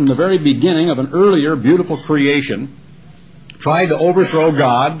there from the very beginning of an earlier beautiful creation, tried to overthrow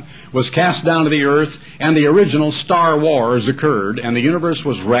God, was cast down to the earth, and the original Star Wars occurred, and the universe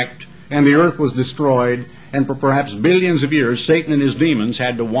was wrecked, and the earth was destroyed, and for perhaps billions of years, Satan and his demons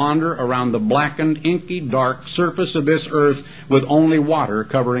had to wander around the blackened, inky, dark surface of this earth with only water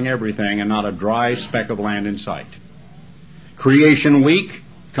covering everything and not a dry speck of land in sight. Creation week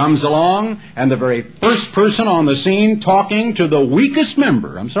comes along, and the very first person on the scene talking to the weakest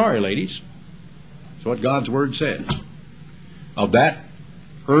member, I'm sorry, ladies, that's what God's Word says, of that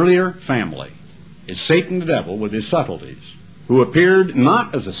earlier family is Satan the devil with his subtleties, who appeared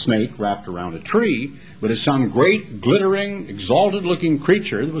not as a snake wrapped around a tree, but as some great, glittering, exalted-looking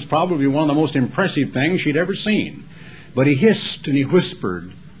creature that was probably one of the most impressive things she'd ever seen. But he hissed and he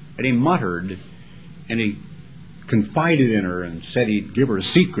whispered and he muttered and he confided in her and said he'd give her a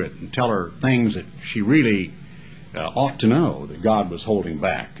secret and tell her things that she really ought to know that God was holding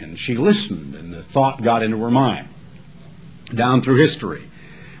back. And she listened, and the thought got into her mind. Down through history,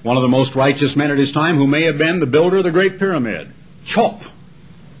 one of the most righteous men at his time, who may have been the builder of the Great Pyramid, Chop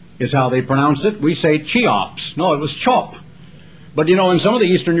is how they pronounce it. We say Cheops. No, it was Chop. But you know, in some of the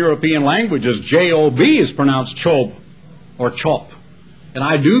Eastern European languages, J-O-B is pronounced Chob or Chop. And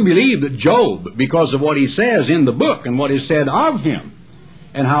I do believe that Job, because of what he says in the book and what is said of him,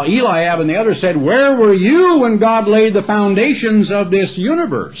 and how Eliab and the others said, "Where were you when God laid the foundations of this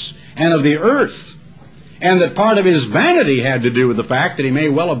universe and of the earth?" And that part of his vanity had to do with the fact that he may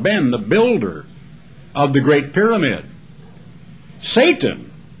well have been the builder of the Great Pyramid. Satan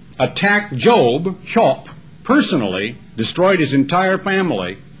attacked Job, Chop, personally, destroyed his entire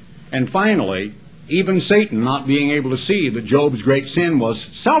family, and finally, even Satan, not being able to see that Job's great sin was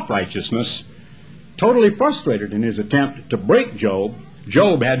self-righteousness, totally frustrated in his attempt to break Job.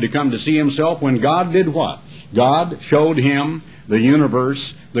 Job had to come to see himself when God did what? God showed him the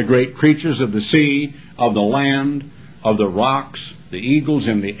universe, the great creatures of the sea, of the land, of the rocks, the eagles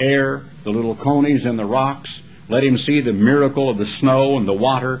in the air, the little conies in the rocks. Let him see the miracle of the snow and the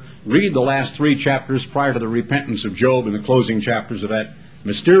water. Read the last 3 chapters prior to the repentance of Job and the closing chapters of that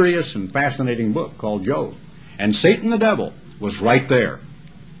mysterious and fascinating book called Job. And Satan the devil was right there.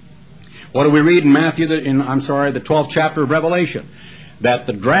 What do we read in the 12th chapter of Revelation? That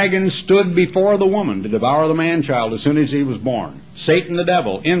the dragon stood before the woman to devour the man-child as soon as he was born. Satan the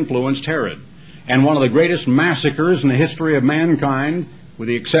devil influenced Herod. And one of the greatest massacres in the history of mankind, with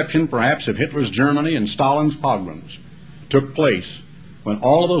the exception perhaps of Hitler's Germany and Stalin's pogroms, took place when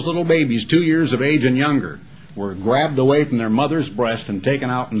all of those little babies 2 years of age and younger were grabbed away from their mother's breast and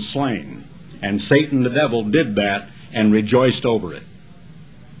taken out and slain. And Satan the devil did that and rejoiced over it.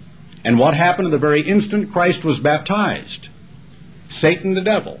 And what happened at the very instant Christ was baptized? Satan the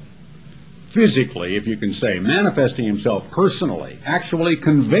devil, physically, if you can say, manifesting himself personally, actually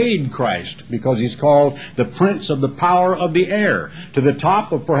conveyed Christ, because he's called the prince of the power of the air, to the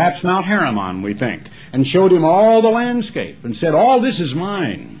top of perhaps Mount Hermon, we think, and showed him all the landscape and said, "All this is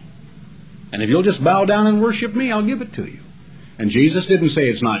mine. And if you'll just bow down and worship me, I'll give it to you." And Jesus didn't say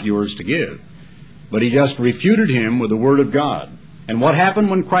it's not yours to give, but he just refuted him with the Word of God. And what happened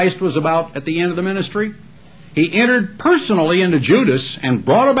when Christ was about at the end of the ministry? He entered personally into Judas and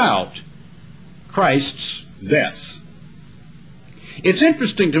brought about Christ's death. It's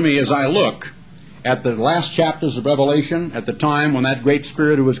interesting to me as I look at the last chapters of Revelation, at the time when that great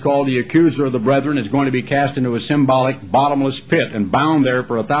spirit who was called the accuser of the brethren is going to be cast into a symbolic bottomless pit and bound there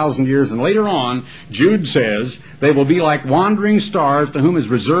for 1,000 years. And later on, Jude says, they will be like wandering stars to whom is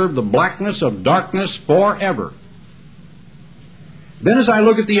reserved the blackness of darkness forever. Then as I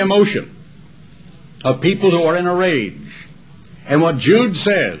look at the emotion of people who are in a rage, and what Jude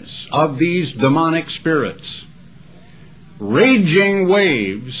says of these demonic spirits, raging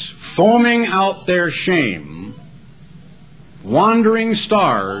waves, foaming out their shame, wandering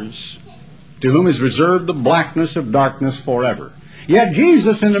stars, to whom is reserved the blackness of darkness forever. Yet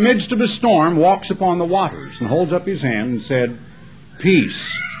Jesus, in the midst of a storm, walks upon the waters and holds up his hand and said,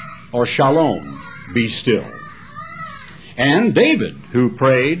 peace, or shalom, be still. And David, who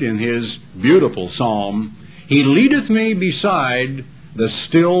prayed in his beautiful psalm, he leadeth me beside the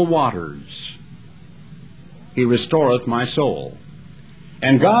still waters. He restoreth my soul.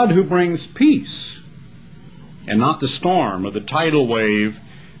 And God, who brings peace, and not the storm or the tidal wave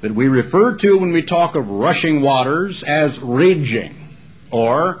that we refer to when we talk of rushing waters as raging,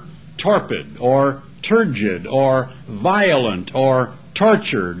 or torpid, or turgid, or violent, or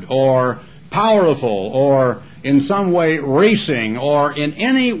tortured, or powerful, or in some way racing, or in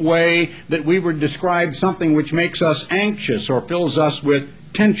any way that we would describe something which makes us anxious or fills us with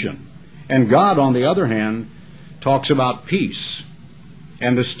tension. And God, on the other hand, talks about peace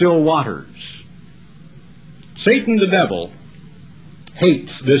and the still waters. Satan, the devil,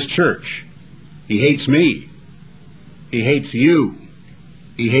 hates this church. He hates me. He hates you.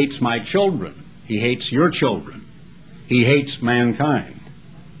 He hates my children. He hates your children. He hates mankind.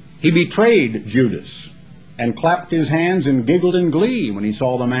 He betrayed Judas and clapped his hands and giggled in glee when he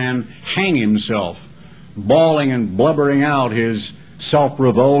saw the man hang himself, bawling and blubbering out his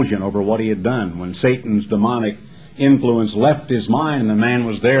self-revulsion over what he had done when Satan's demonic influence left his mind and the man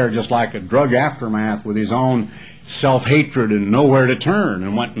was there just like a drug aftermath with his own self-hatred and nowhere to turn,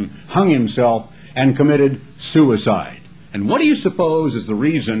 and went and hung himself and committed suicide. And what do you suppose is the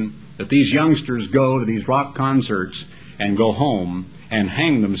reason that these youngsters go to these rock concerts and go home and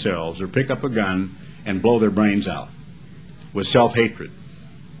hang themselves or pick up a gun and blow their brains out? With self-hatred.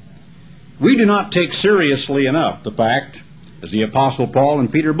 We do not take seriously enough the fact, as the Apostle Paul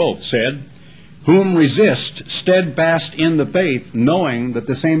and Peter both said, whom resist steadfast in the faith, knowing that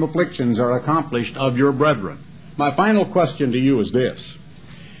the same afflictions are accomplished of your brethren. My final question to you is this.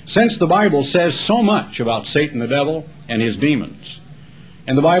 Since the Bible says so much about Satan the devil and his demons,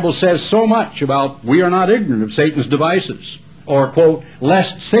 and the Bible says so much about we are not ignorant of Satan's devices, or, quote,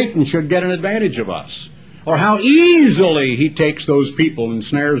 lest Satan should get an advantage of us, or how easily he takes those people and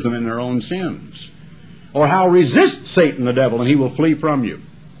snares them in their own sins, or how resist Satan the devil and he will flee from you.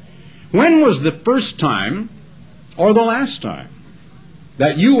 When was the first time or the last time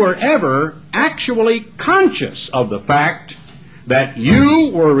that you were ever actually conscious of the fact that you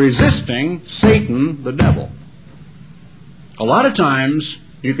were resisting Satan the devil? A lot of times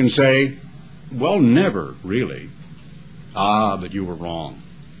you can say, well, never really. Ah, but you were wrong.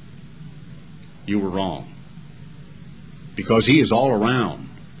 You were wrong. Because he is all around.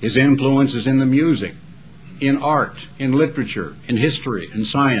 His influence is in the music, in art, in literature, in history, in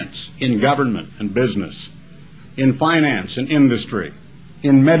science, in government and business, in finance and industry,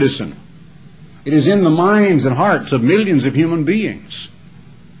 in medicine. It is in the minds and hearts of millions of human beings.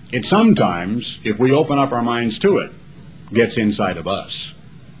 It sometimes, if we open up our minds to it, gets inside of us.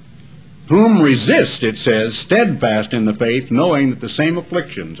 Whom resist, it says, steadfast in the faith, knowing that the same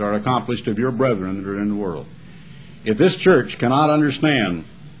afflictions are accomplished of your brethren that are in the world. If this church cannot understand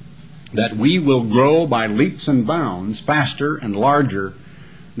that we will grow by leaps and bounds, faster and larger,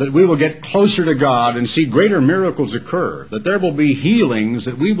 that we will get closer to God and see greater miracles occur, that there will be healings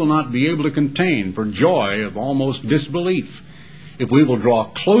that we will not be able to contain for joy of almost disbelief. If we will draw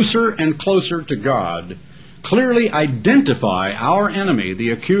closer and closer to God, clearly identify our enemy, the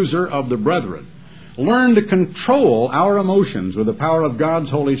accuser of the brethren, learn to control our emotions with the power of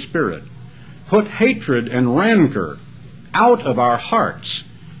God's Holy Spirit, put hatred and rancor out of our hearts,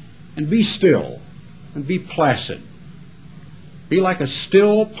 and be still and be placid. Be like a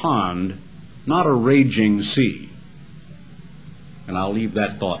still pond, not a raging sea. And I'll leave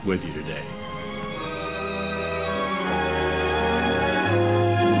that thought with you today.